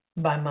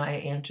by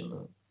Maya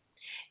Angelou.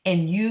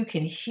 And you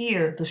can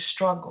hear the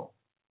struggle,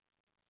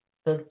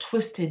 the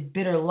twisted,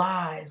 bitter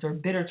lies or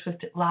bitter,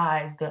 twisted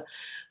lies,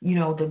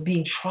 the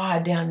being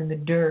trod down in the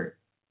dirt.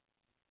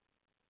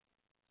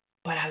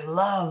 But I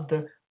love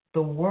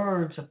the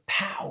words of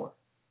power.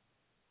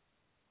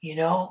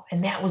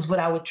 And that was what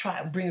I would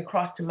try to bring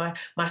across to my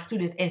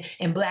students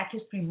in Black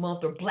History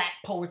Month or Black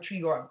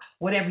poetry or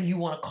whatever you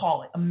want to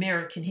call it,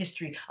 American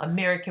history,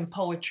 American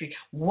poetry,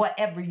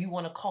 whatever you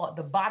want to call it.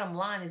 The bottom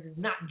line is it's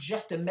not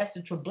just a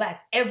message for Blacks.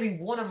 Every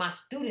one of my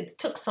students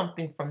took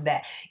something from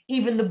that.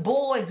 Even the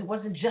boys, it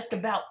wasn't just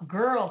about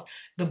girls.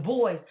 The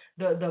boys,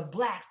 the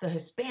Blacks, the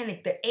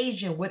Hispanic, the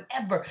Asian,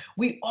 whatever,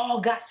 we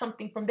all got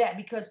something from that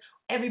because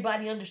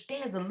everybody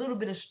understands a little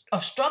bit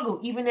of struggle,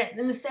 even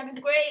in the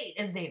 7th grade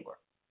as they were.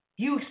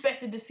 You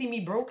expected to see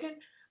me broken,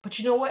 but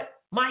you know what?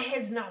 My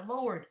head's not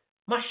lowered.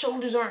 My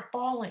shoulders aren't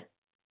falling.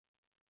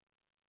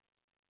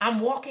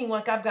 I'm walking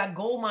like I've got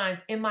gold mines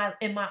in my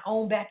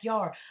own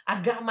backyard.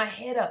 I've got my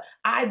head up.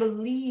 I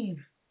believe.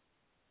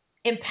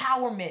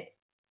 Empowerment.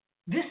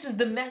 This is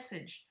the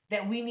message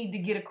that we need to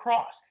get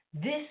across.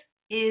 This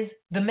is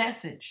the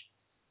message.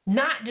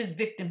 Not just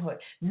victimhood.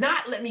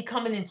 Not let me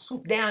come in and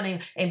swoop down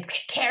and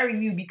carry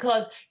you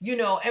because,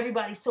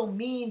 everybody's so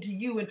mean to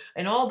you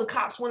and all the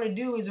cops want to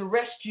do is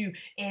arrest you.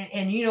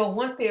 And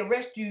once they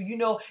arrest you,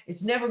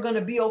 it's never going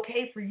to be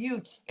okay for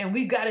you. And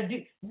we've got to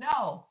do.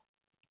 No.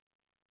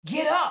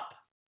 Get up.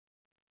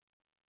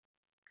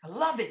 I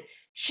love it.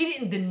 She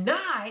didn't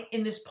deny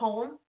in this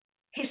poem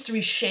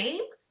history's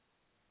shame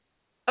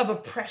of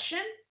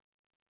oppression.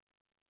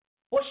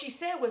 What she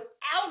said was,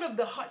 out of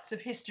the huts of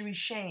history's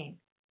shame,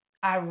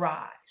 I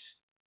rise.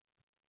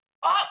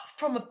 Up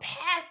from a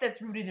past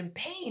that's rooted in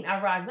pain,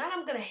 I rise. Not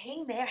I'm going to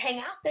hang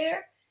out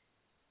there.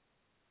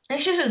 And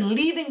she says,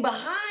 leaving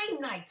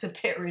behind nights of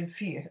terror and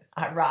fear,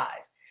 I rise.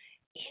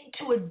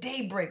 Into a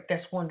daybreak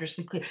that's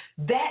wondrously clear.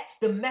 That's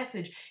the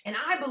message. And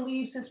I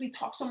believe, since we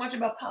talk so much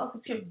about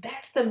politics here,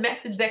 that's the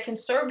message that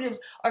conservatives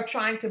are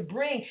trying to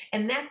bring.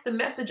 And that's the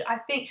message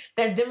I think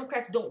that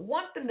Democrats don't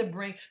want them to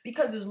bring,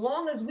 because as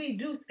long as we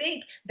do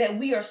think that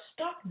we are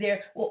stuck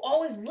there, we'll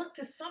always look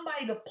to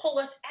somebody to pull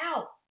us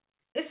out.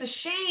 It's a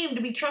shame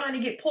to be trying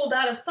to get pulled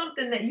out of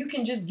something that you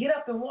can just get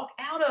up and walk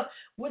out of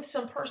with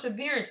some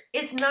perseverance.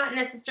 It's not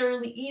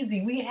necessarily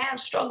easy. We have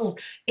struggles.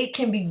 It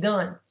can be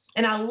done.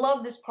 And I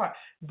love this part,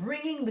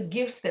 bringing the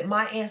gifts that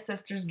my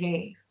ancestors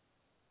gave.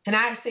 And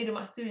I say to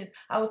my students,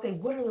 I would say,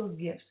 what are those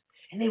gifts?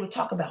 And they would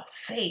talk about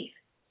faith.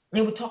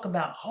 And they would talk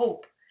about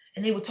hope.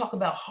 And they would talk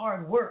about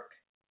hard work.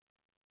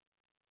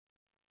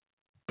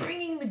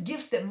 Bringing the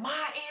gifts that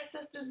my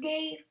ancestors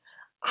gave,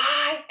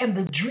 I am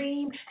the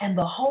dream and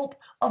the hope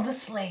of the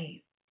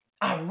slave.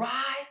 I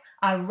rise,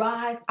 I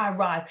rise, I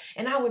rise.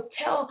 And I would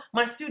tell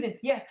my students,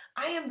 yes,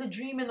 I am the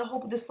dream and the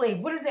hope of the slave.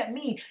 What does that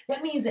mean?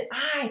 That means that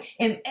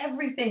I am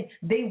everything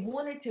they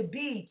wanted to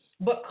be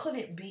but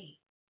couldn't be.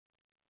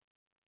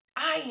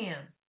 I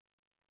am.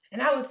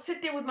 And I would sit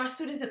there with my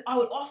students and I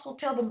would also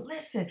tell them,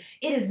 listen,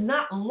 it is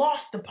not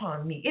lost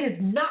upon me. It is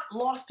not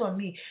lost on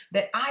me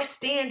that I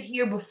stand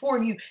here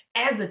before you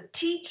as a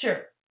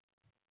teacher.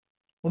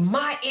 When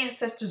my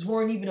ancestors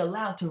weren't even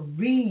allowed to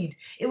read,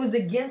 it was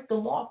against the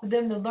law for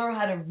them to learn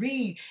how to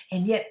read.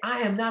 And yet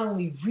I am not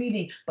only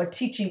reading, but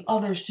teaching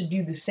others to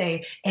do the same.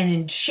 And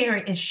in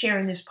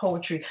sharing this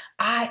poetry,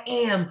 I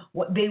am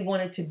what they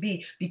wanted to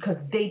be because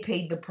they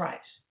paid the price.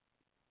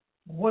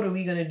 What are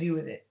we going to do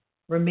with it?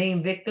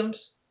 Remain victims?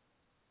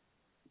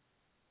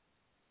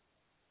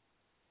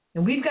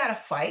 And we've got to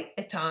fight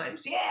at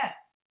times, yeah.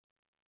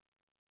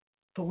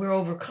 But we're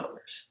overcomers.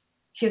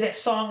 Hear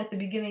that song at the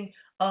beginning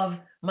of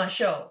my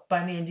show by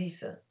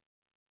Mandisa,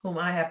 whom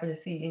I happen to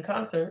see in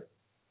concert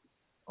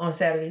on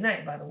Saturday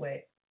night, by the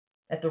way,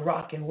 at the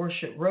Rock and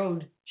Worship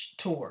Road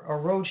Tour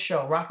or Road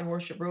Show, Rock and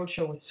Worship Road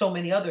Show with so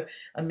many other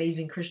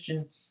amazing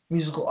Christian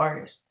musical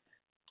artists.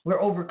 We're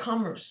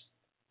overcomers.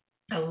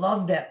 I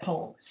love that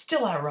poem.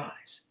 Still I Rise.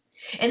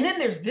 And then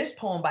there's this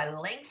poem by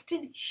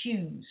Langston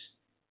Hughes,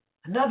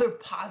 another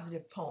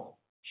positive poem,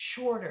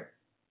 shorter,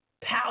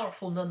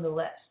 powerful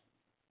nonetheless.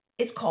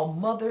 It's called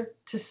Mother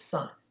to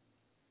Son.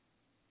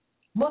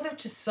 Mother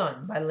to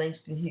Son by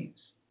Langston Hughes.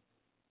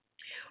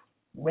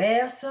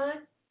 Well, son,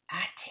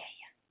 I tell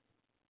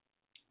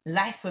you,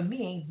 life for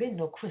me ain't been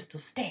no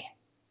crystal stair.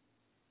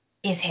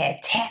 It's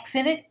had tacks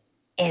in it,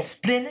 and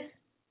splinters,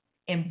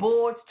 and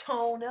boards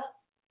torn up,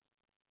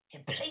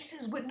 and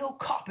places with no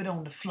carpet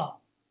on the floor.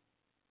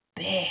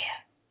 Bare.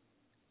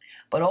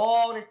 But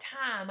all the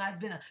time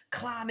I've been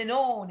climbing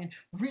on and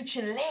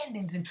reaching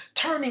landings and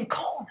turning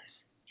corners,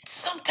 and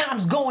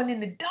sometimes going in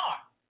the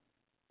dark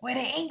where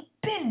there ain't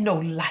been no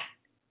light.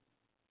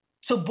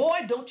 So boy,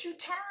 don't you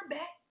turn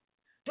back.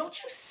 Don't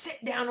you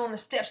sit down on the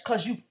steps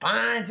because you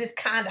find this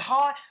kind of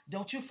hard.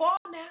 Don't you fall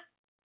now.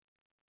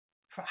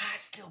 For I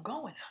still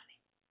going, honey.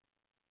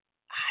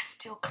 I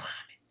still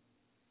climbing.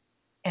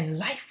 And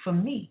life for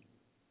me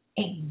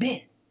ain't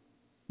been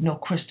no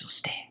crystal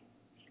stair.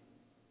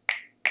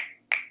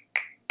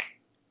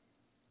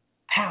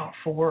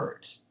 Powerful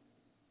words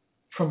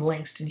from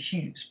Langston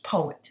Hughes,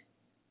 poet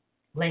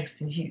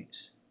Langston Hughes.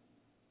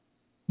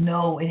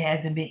 No, it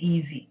hasn't been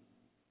easy.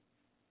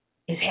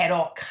 It's had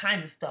all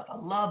kinds of stuff. I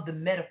love the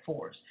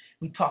metaphors.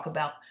 We talk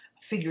about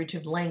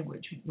figurative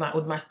language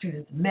with my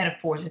students,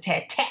 metaphors. It's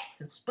had tacks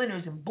and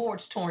splinters and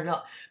boards torn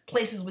up,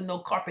 places with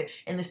no carpet.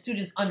 And the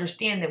students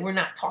understand that we're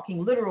not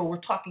talking literal, we're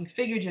talking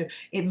figurative.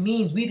 It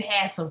means we've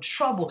had some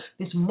trouble.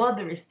 This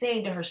mother is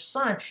saying to her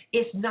son,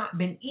 it's not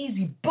been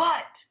easy,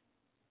 but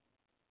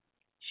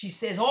she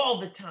says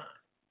all the time,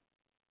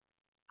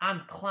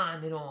 I'm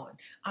climbing on.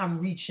 I'm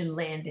reaching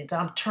landings.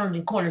 I'm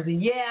turning corners.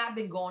 And yeah, I've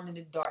been going in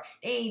the dark.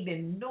 There ain't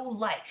been no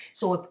light.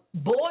 So if,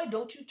 boy,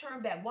 don't you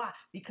turn back. Why?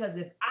 Because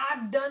if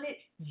I've done it,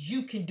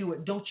 you can do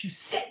it. Don't you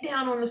sit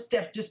down on the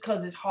steps just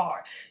because it's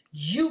hard.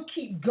 You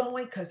keep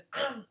going because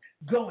I'm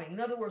going.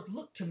 In other words,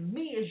 look to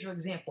me as your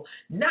example,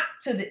 not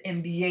to the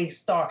NBA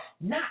star,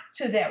 not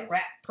to that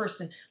rap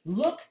person.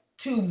 Look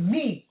to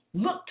me.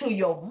 Look to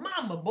your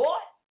mama, boy.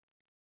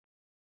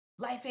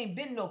 Life ain't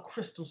been no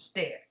crystal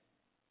stair.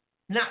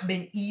 Not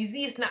been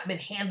easy. It's not been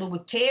handled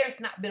with care.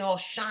 It's not been all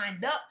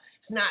shined up.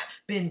 It's not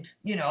been,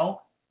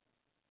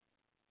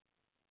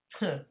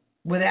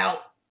 without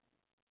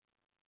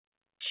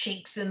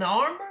chinks in the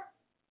armor.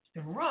 It's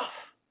been rough.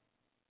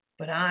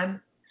 But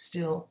I'm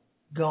still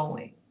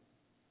going.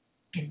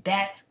 And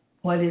that's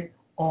what it's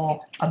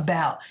all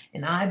about.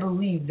 And I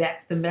believe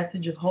that's the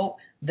message of hope.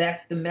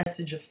 That's the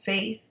message of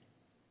faith.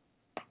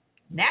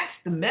 That's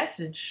the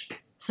message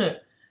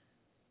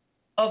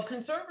of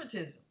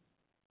conservatism.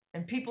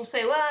 And people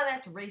say, well,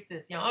 that's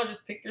racist.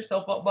 Just pick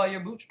yourself up by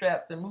your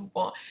bootstraps and move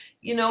on.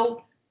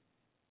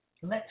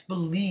 Let's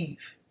believe.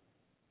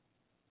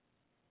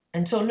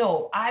 And so,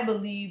 no, I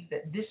believe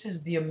that this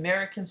is the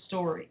American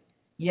story.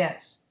 Yes.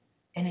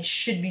 And it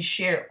should be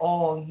shared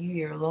all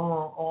year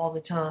long, all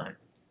the time.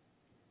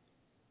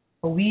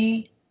 But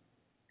we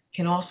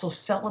can also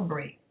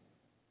celebrate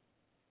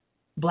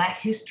Black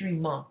History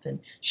Month and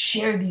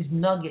share these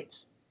nuggets.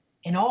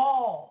 And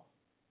all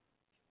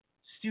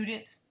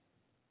students,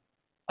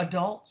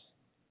 adults,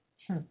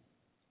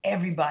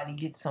 everybody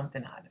gets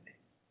something out of it.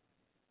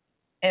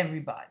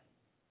 Everybody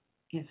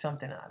gets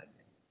something out of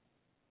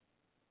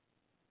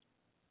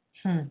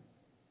it.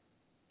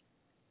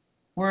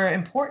 We're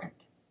important,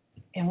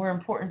 and we're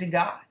important to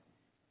God,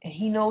 and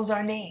He knows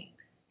our name.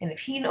 And if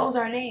He knows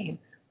our name,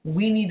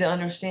 we need to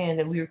understand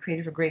that we were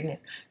created for greatness.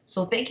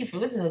 So thank you for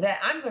listening to that.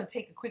 I'm going to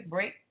take a quick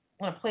break.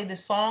 I'm going to play this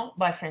song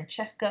by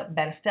Francesca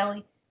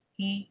Battistelli,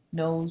 He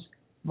Knows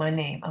My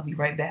Name. I'll be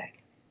right back.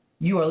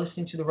 You are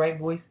listening to The Right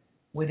Voice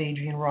with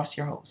Adrienne Ross,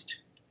 your host.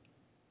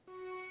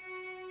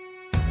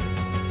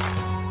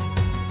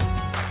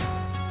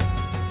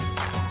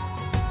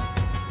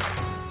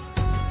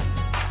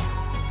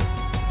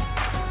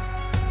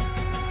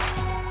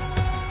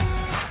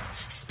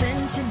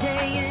 Spend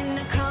today in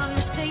a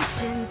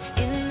conversation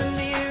in the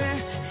mirror,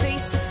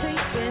 face to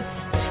face with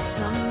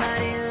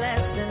somebody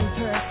less than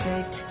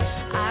perfect.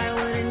 I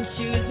wouldn't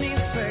choose me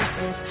first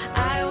if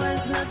I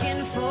was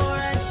looking for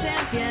a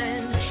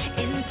champion.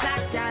 In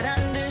fact, I'd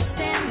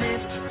understand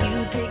if you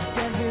picked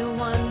everyone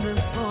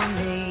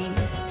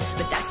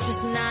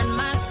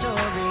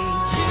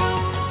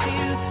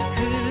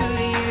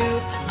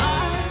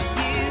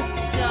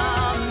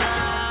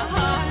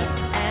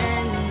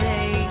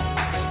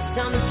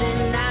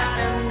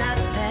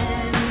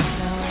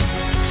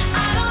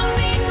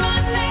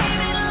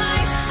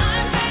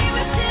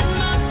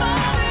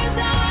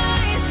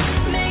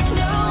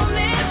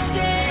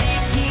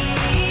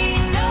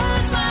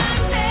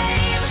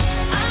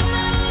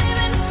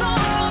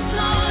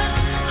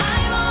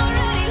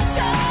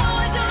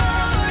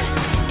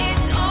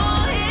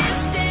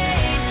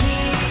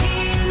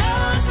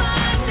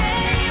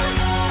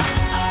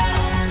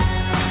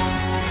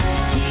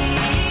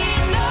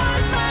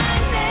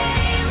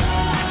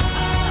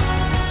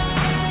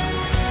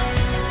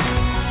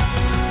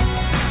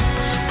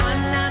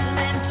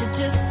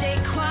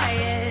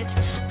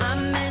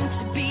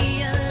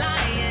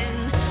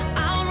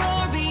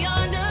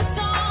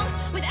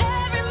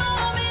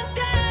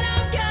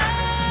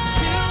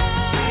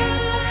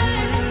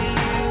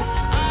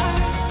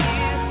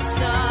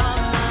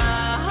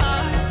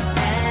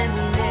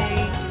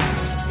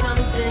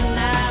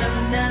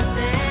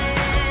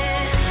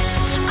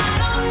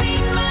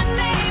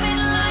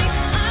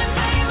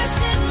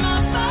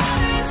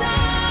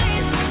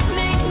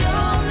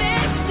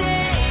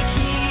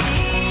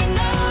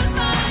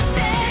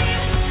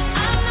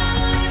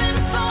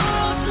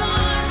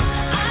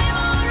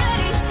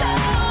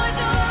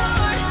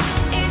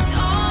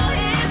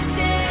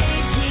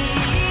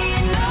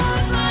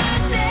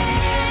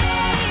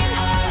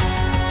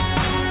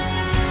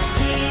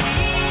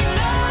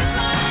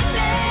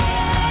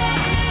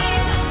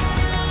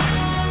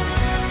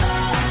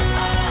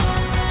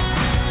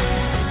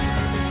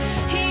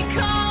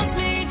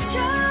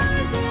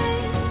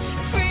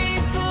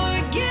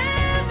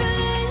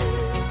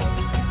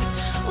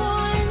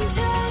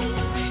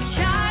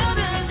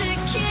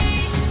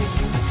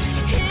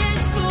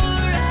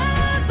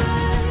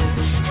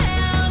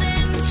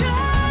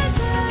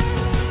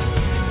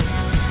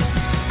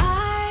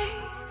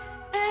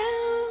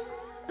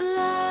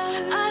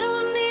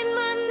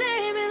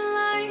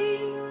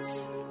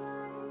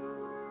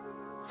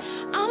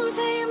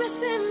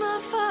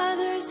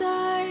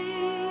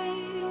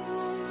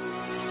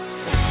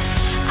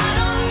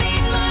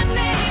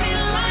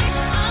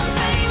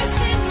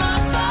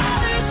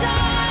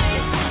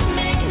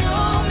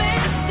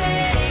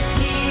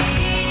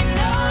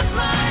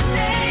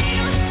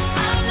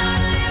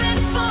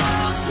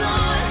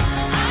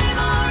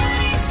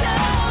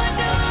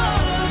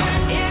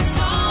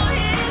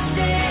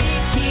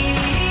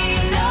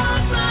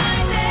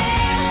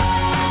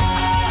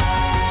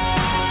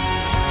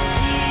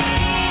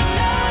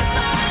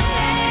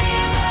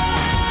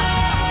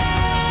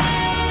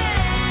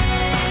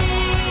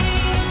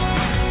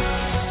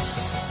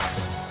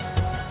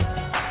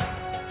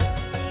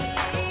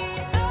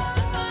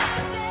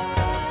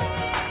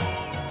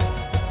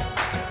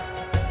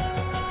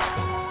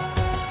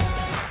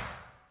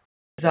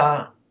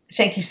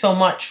Thank you so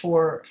much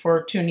for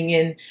tuning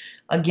in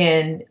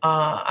again.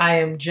 I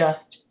am just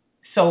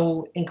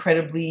so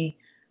incredibly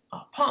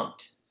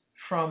pumped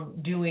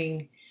from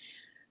doing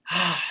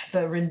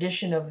the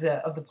rendition of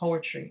the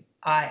poetry.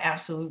 I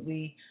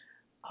absolutely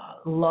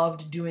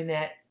loved doing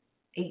that.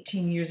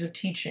 18 years of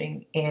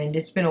teaching, and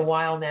it's been a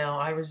while now.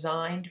 I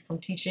resigned from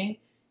teaching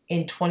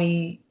in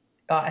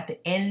at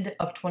the end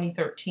of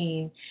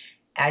 2013.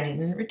 I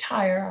didn't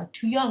retire. I'm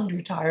too young to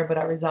retire, but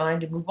I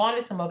resigned to move on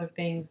to some other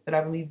things that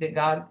I believe that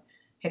God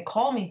had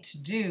called me to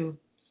do,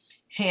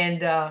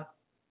 and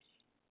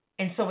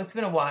so it's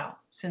been a while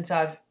since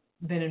I've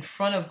been in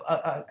front of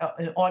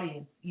an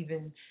audience,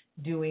 even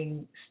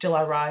doing "Still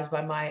I Rise"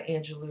 by Maya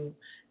Angelou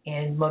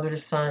and "Mother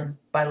to Son"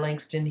 by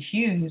Langston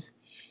Hughes.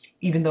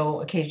 Even though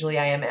occasionally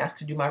I am asked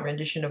to do my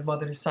rendition of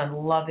Mother to Son.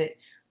 Love it.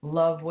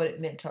 Love what it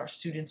meant to our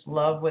students.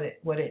 Love what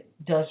it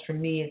does for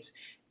me. It's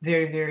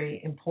very,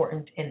 very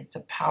important, and it's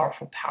a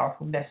powerful,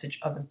 powerful message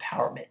of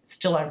empowerment.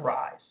 Still I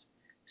rise.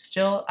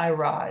 Still I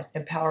rise.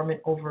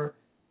 Empowerment over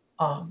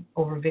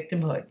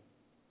victimhood.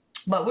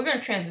 But we're going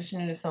to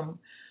transition into some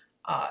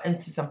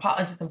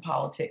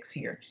politics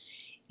here.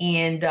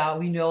 And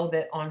we know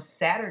that on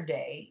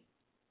Saturday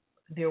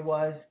there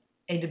was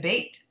a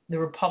debate, the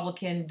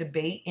Republican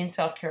debate in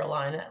South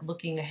Carolina,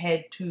 looking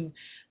ahead to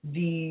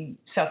the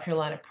South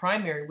Carolina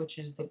primary, which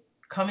is this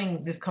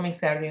coming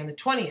Saturday on the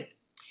 20th.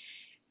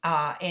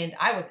 And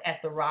I was at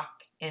the Rock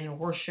and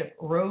Worship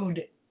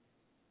Road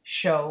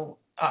show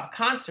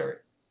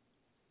concert,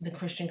 the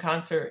Christian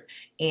concert,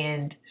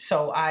 and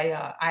so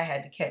I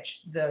had to catch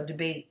the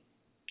debate,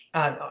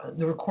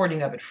 the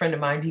recording of it. A friend of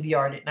mine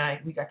DVR'd it,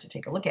 and we got to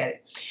take a look at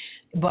it.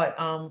 But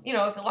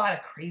it's a lot of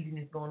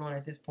craziness going on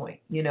at this point,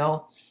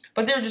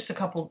 But there are just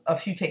a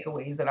few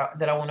takeaways that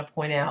I want to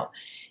point out,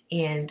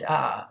 and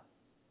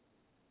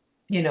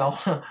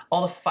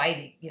all the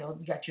fighting. You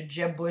got your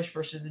Jeb Bush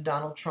versus the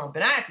Donald Trump,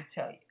 and I have to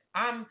tell you,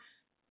 I'm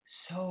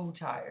so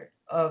tired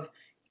of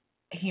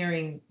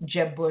hearing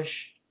Jeb Bush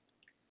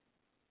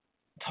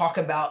talk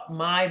about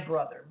my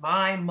brother,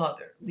 my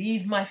mother,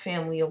 leave my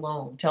family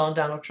alone, telling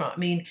Donald Trump. I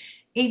mean,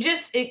 I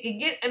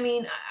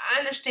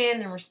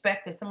understand and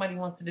respect that somebody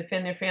wants to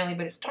defend their family,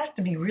 but it starts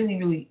to be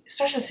it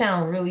starts to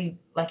sound really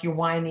like you're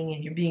whining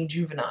and you're being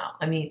juvenile.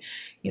 I mean,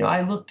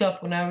 I looked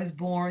up when I was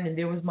born and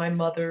there was my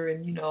mother,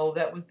 and,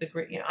 that was the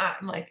great,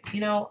 I'm like,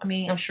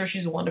 I'm sure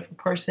she's a wonderful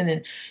person,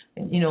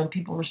 and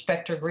people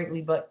respect her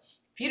greatly, but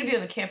for you to be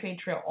on the campaign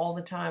trail all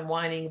the time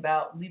whining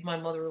about leave my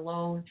mother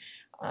alone,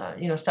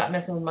 stop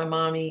messing with my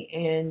mommy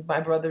and my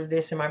brother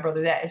this and my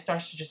brother that, it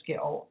starts to just get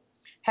old.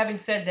 Having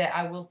said that,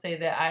 I will say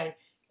that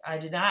I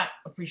did not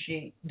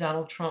appreciate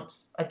Donald Trump's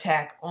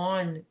attack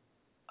on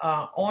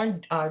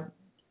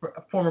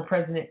former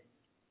President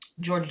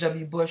George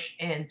W. Bush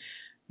and,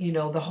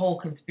 the whole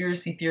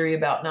conspiracy theory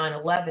about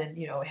 9/11.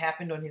 It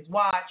happened on his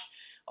watch.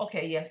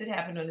 Okay, yes, it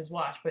happened on his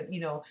watch, but,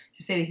 to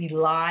say that he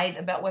lied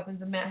about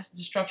weapons of mass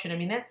destruction, I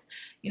mean, that's,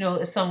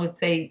 as some would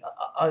say,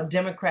 a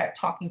Democrat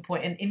talking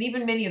point, and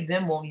even many of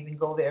them won't even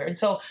go there. And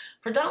so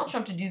for Donald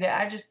Trump to do that,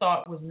 I just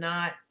thought it was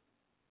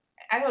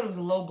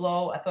a low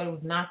blow. I thought it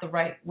was not the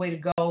right way to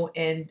go,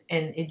 and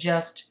it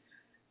just,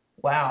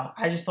 wow,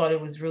 I just thought it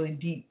was really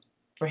deep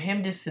for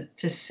him to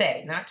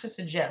say, not to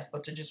suggest,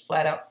 but to just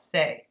flat out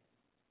say,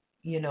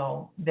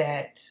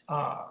 that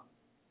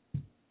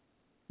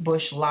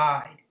Bush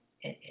lied,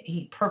 and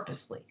he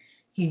purposely,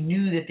 he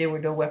knew that there were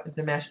no weapons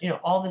of mass,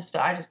 all this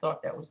stuff. I just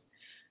thought that was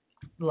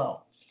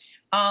low.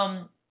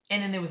 And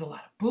then there was a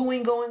lot of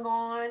booing going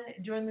on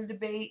during the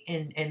debate,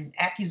 and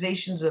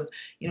accusations of,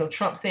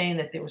 Trump saying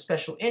that there were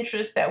special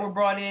interests that were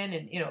brought in,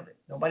 and,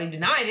 nobody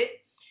denied it.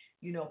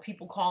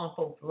 People calling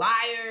folks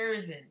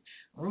liars, and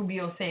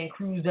Rubio saying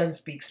Cruz doesn't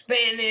speak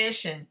Spanish,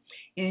 and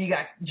you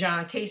got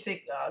John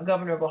Kasich,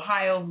 governor of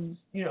Ohio, who,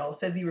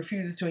 says he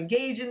refuses to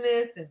engage in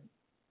this, and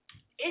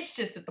it's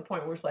just at the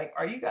point where it's like,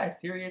 are you guys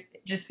serious?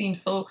 It just seems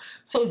so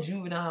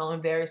juvenile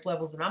on various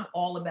levels, and I'm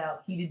all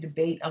about heated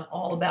debate. I'm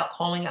all about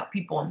calling out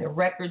people on their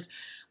records,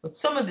 but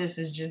some of this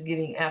is just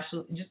getting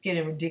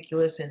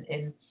ridiculous,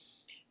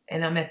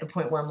 and I'm at the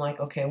point where I'm like,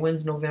 okay,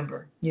 when's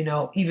November?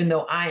 Even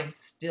though I am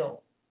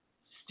still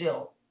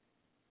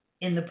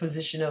in the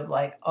position of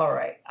like, all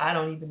right, I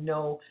don't even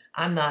know.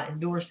 I'm not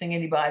endorsing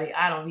anybody.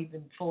 I don't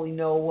even fully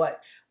know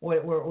where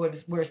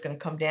it's going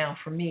to come down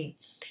for me.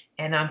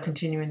 And I'm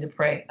continuing to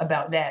pray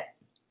about that.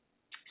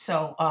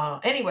 So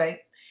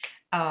anyway,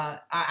 I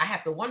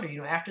have to wonder,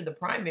 after the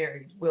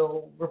primaries,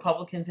 will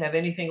Republicans have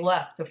anything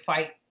left to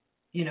fight,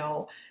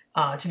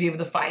 to be able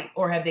to fight?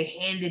 Or have they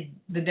handed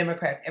the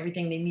Democrats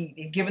everything they need?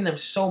 They've given them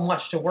so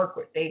much to work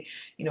with.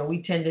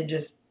 We tend to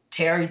just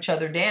tear each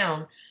other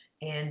down,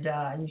 and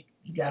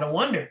you got to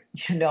wonder,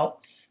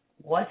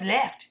 what's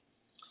left.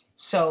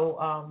 So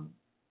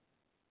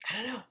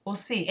I don't know. We'll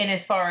see. And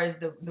as far as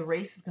the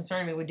race is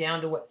concerned, we're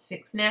down to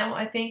 6 now,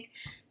 I think.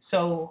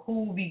 So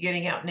who will be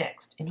getting out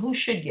next, and who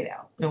should get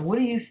out? And what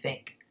do you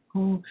think?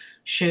 Who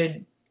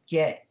should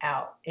get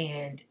out,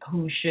 and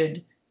who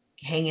should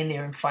hang in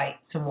there and fight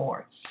some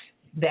more?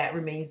 that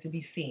remains to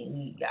be seen.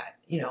 We got,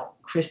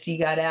 Christie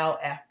got out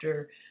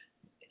after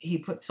he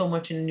put so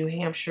much into New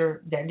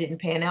Hampshire that didn't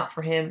pan out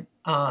for him.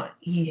 I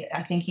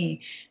think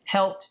he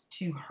helped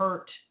to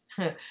hurt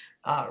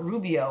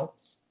Rubio,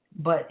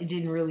 but it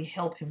didn't really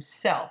help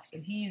himself.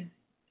 And he's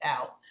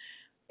out.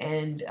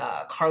 And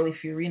Carly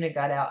Fiorina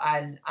got out.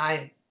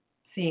 I'm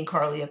seeing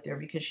Carly up there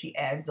because she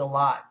adds a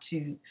lot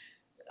to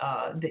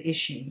the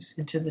issues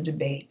and to the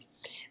debate.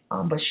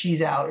 But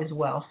she's out as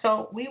well.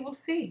 So we will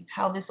see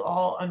how this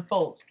all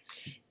unfolds.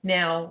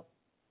 Now,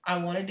 I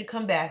wanted to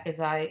come back as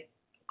I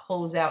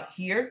close out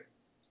here.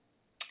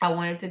 I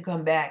wanted to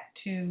come back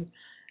to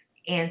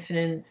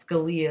Antonin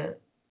Scalia,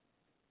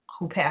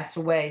 who passed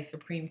away,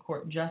 Supreme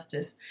Court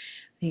Justice.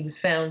 He was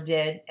found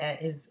dead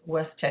at his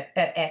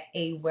at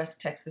a West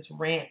Texas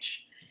ranch.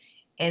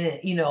 And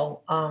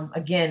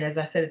again, as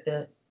I said at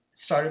the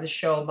start of the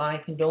show, my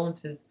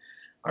condolences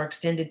are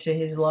extended to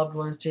his loved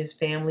ones, to his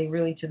family,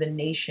 really to the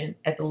nation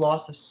at the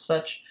loss of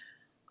such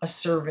a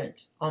servant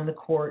on the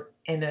court,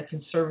 and a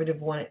conservative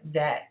one at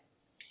that,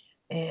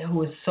 and who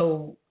was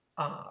so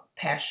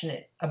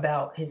passionate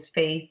about his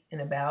faith and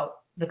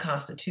about the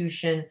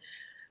Constitution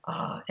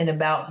and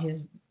about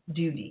his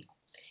duty.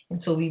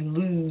 And so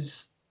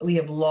we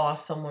have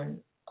lost someone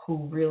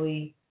who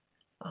really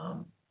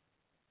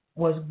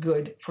was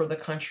good for the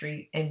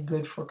country and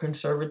good for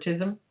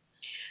conservatism.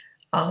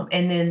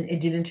 And then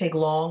it didn't take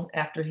long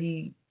after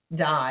he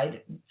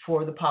died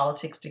for the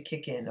politics to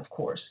kick in, of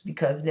course,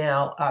 because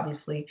now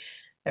obviously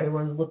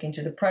everyone's looking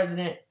to the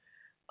president,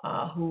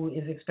 who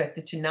is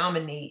expected to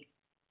nominate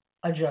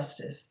a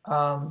justice,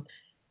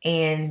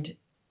 and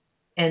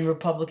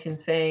Republicans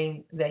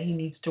saying that he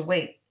needs to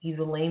wait. He's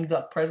a lame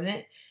duck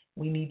president.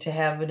 We need to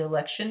have the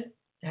election,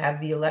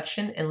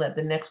 and let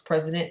the next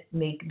president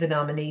make the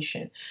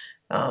nomination.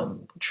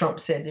 Trump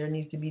said there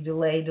needs to be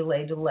delay,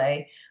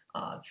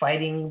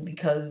 fighting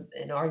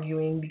and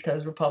arguing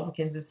because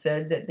Republicans have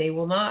said that they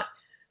will not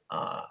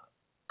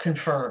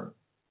confirm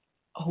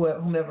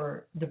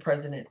whomever the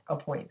president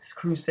appoints.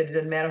 Cruz said it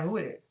doesn't matter who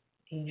it is.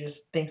 He just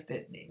thinks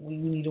that we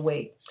need to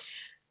wait.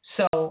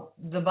 So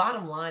the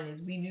bottom line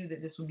is we knew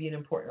that this would be an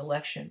important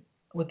election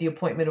with the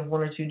appointment of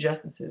one or two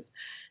justices.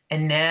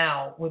 And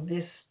now with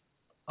this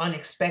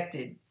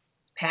unexpected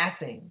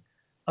passing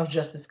of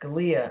Justice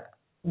Scalia,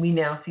 we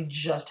now see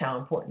just how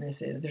important this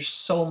is. There's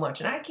so much,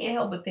 and I can't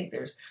help but think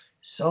there's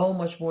so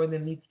much more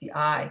than meets the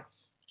eye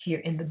here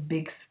in the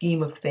big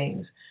scheme of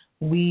things.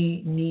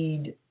 We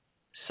need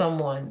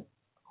someone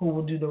who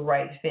will do the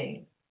right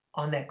thing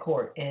on that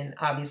court. And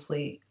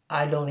obviously,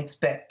 I don't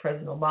expect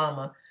President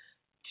Obama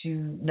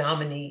to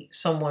nominate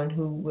someone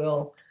who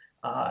will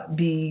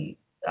be,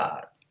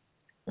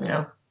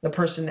 the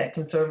person that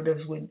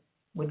conservatives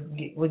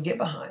would get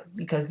behind,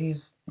 because he's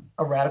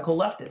a radical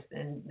leftist,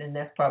 and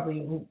that's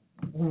probably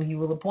whom he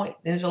will appoint.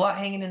 There's a lot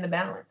hanging in the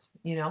balance,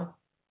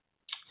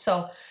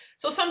 So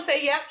some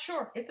say, yeah,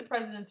 sure, it's the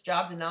president's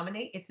job to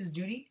nominate. It's his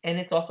duty, and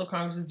it's also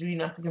Congress's duty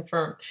not to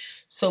confirm.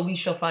 So we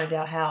shall find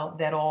out how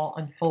that all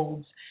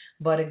unfolds.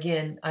 But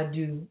again, I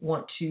do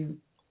want to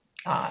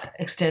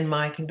extend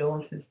my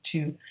condolences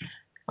to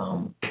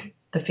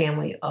the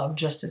family of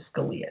Justice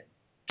Scalia.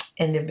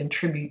 And there have been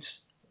tributes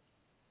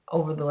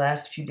over the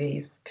last few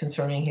days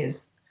concerning his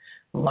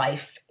life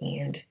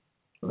and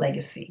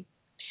legacy.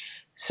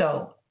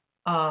 So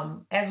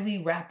as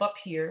we wrap up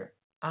here,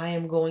 I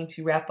am going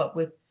to wrap up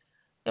with,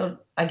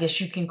 I guess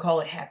you can call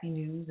it happy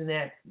news, and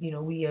that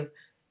we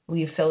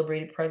have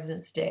celebrated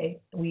President's Day,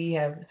 we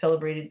have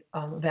celebrated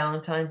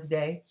Valentine's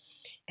Day,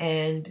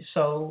 and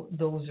so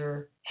those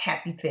are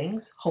happy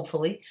things,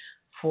 hopefully,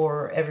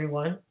 for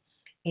everyone.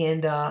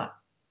 And I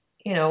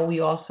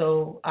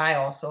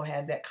also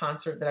had that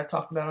concert that I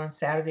talked about on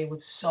Saturday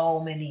with so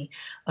many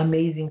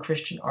amazing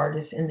Christian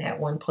artists in that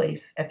one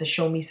place at the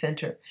Show Me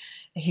Center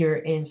here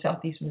in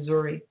Southeast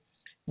Missouri,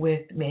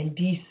 with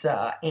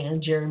Mandisa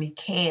and Jeremy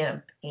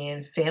Camp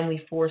and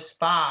Family Force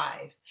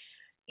 5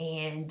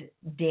 and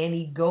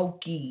Danny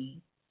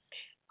Goki.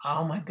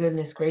 Oh my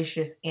goodness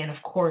gracious. And of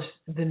course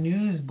the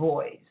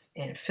Newsboys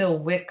and Phil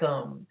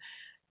Wickham.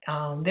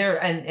 I'm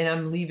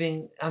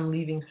leaving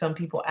some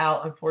people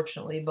out,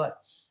 unfortunately,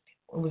 but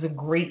it was a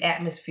great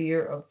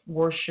atmosphere of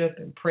worship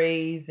and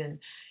praise, and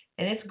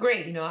it's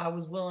great. I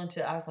was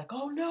like,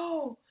 oh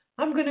no,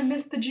 I'm going to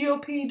miss the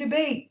GOP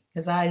debate,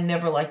 because I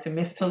never like to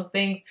miss those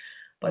things.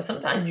 But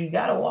sometimes you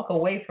got to walk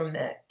away from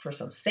that for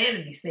some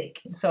sanity's sake.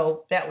 And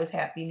so that was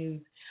happy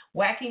news.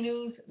 Wacky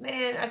news,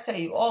 man, I tell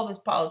you, all this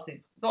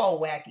politics, it's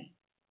all wacky.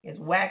 It's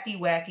wacky,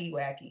 wacky,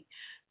 wacky.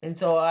 And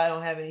so I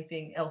don't have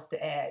anything else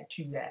to add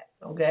to that,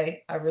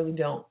 okay? I really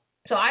don't.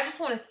 So I just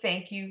want to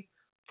thank you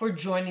for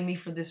joining me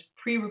for this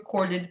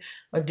pre-recorded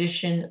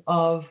edition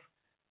of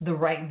The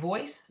Right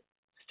Voice,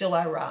 Still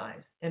I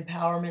Rise,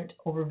 Empowerment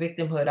Over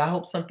Victimhood. I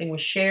hope something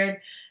was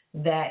shared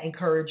that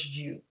encouraged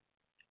you,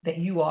 that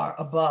you are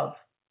above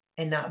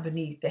and not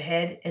beneath, the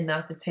head and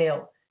not the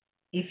tail,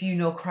 if you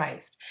know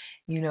Christ,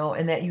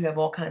 and that you have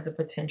all kinds of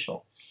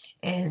potential.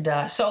 And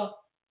so,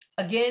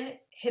 again,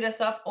 hit us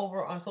up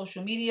over on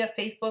social media,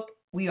 Facebook.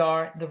 We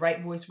are The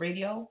Right Voice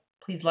Radio.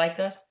 Please like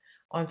us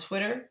on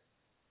Twitter.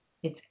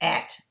 It's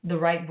at The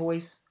Right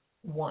Voice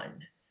 1.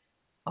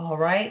 All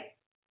right.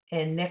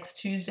 And next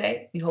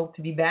Tuesday, we hope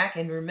to be back.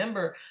 And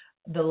remember,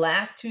 the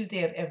last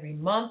Tuesday of every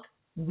month,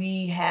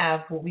 we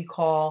have what we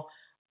call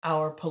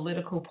our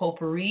political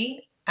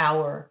potpourri,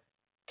 our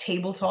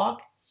table talk.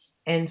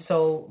 And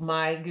so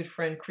my good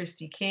friend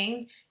Christy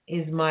King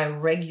is my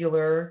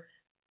regular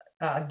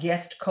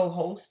guest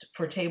co-host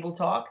for Table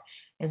Talk.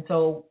 And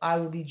so I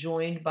will be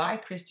joined by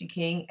Christy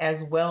King as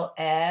well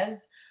as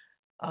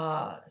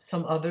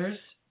some others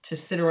to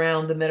sit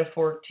around the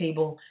metaphoric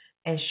table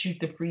and shoot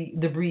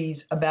the breeze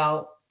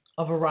about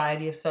a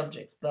variety of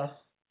subjects, thus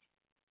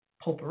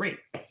potpourri.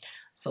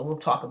 So we'll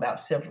talk about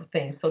several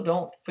things. So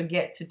don't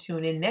forget to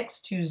tune in next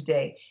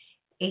Tuesday,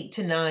 8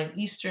 to 9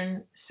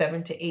 Eastern,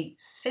 7 to 8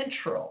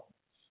 Central.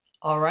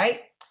 All right?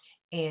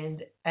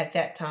 And at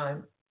that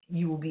time,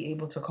 you will be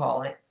able to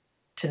call it.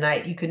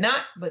 Tonight you could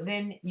not, but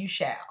then you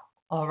shall.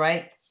 All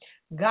right?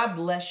 God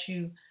bless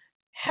you.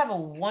 Have a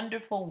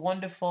wonderful,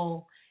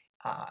 wonderful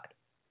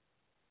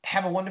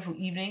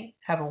evening.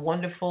 Have a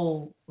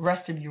wonderful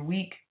rest of your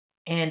week.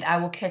 And I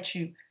will catch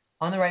you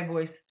on The Right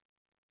Voice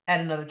at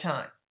another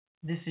time.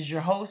 This is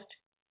your host,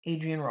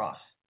 Adrienne Ross.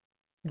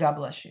 God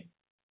bless you.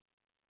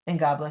 And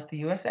God bless the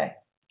USA.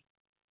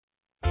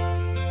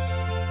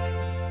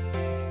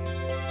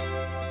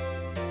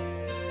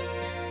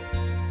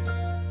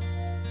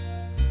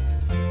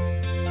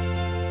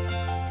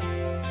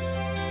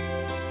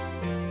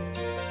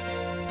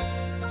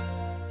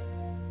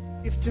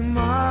 If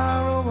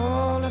tomorrow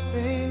all the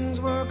things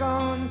were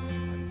gone,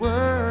 I'd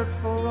work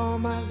for all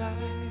my life,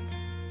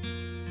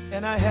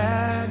 and I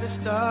had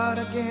to start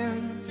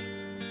again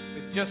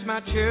with just my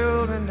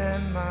children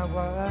and my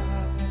wife.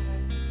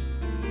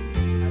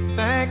 I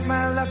thank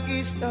my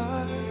lucky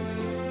stars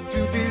to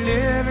be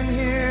living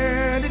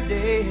here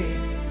today,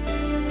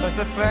 'cause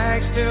the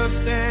flag still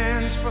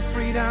stands for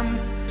freedom,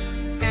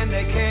 and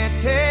they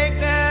can't take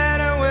that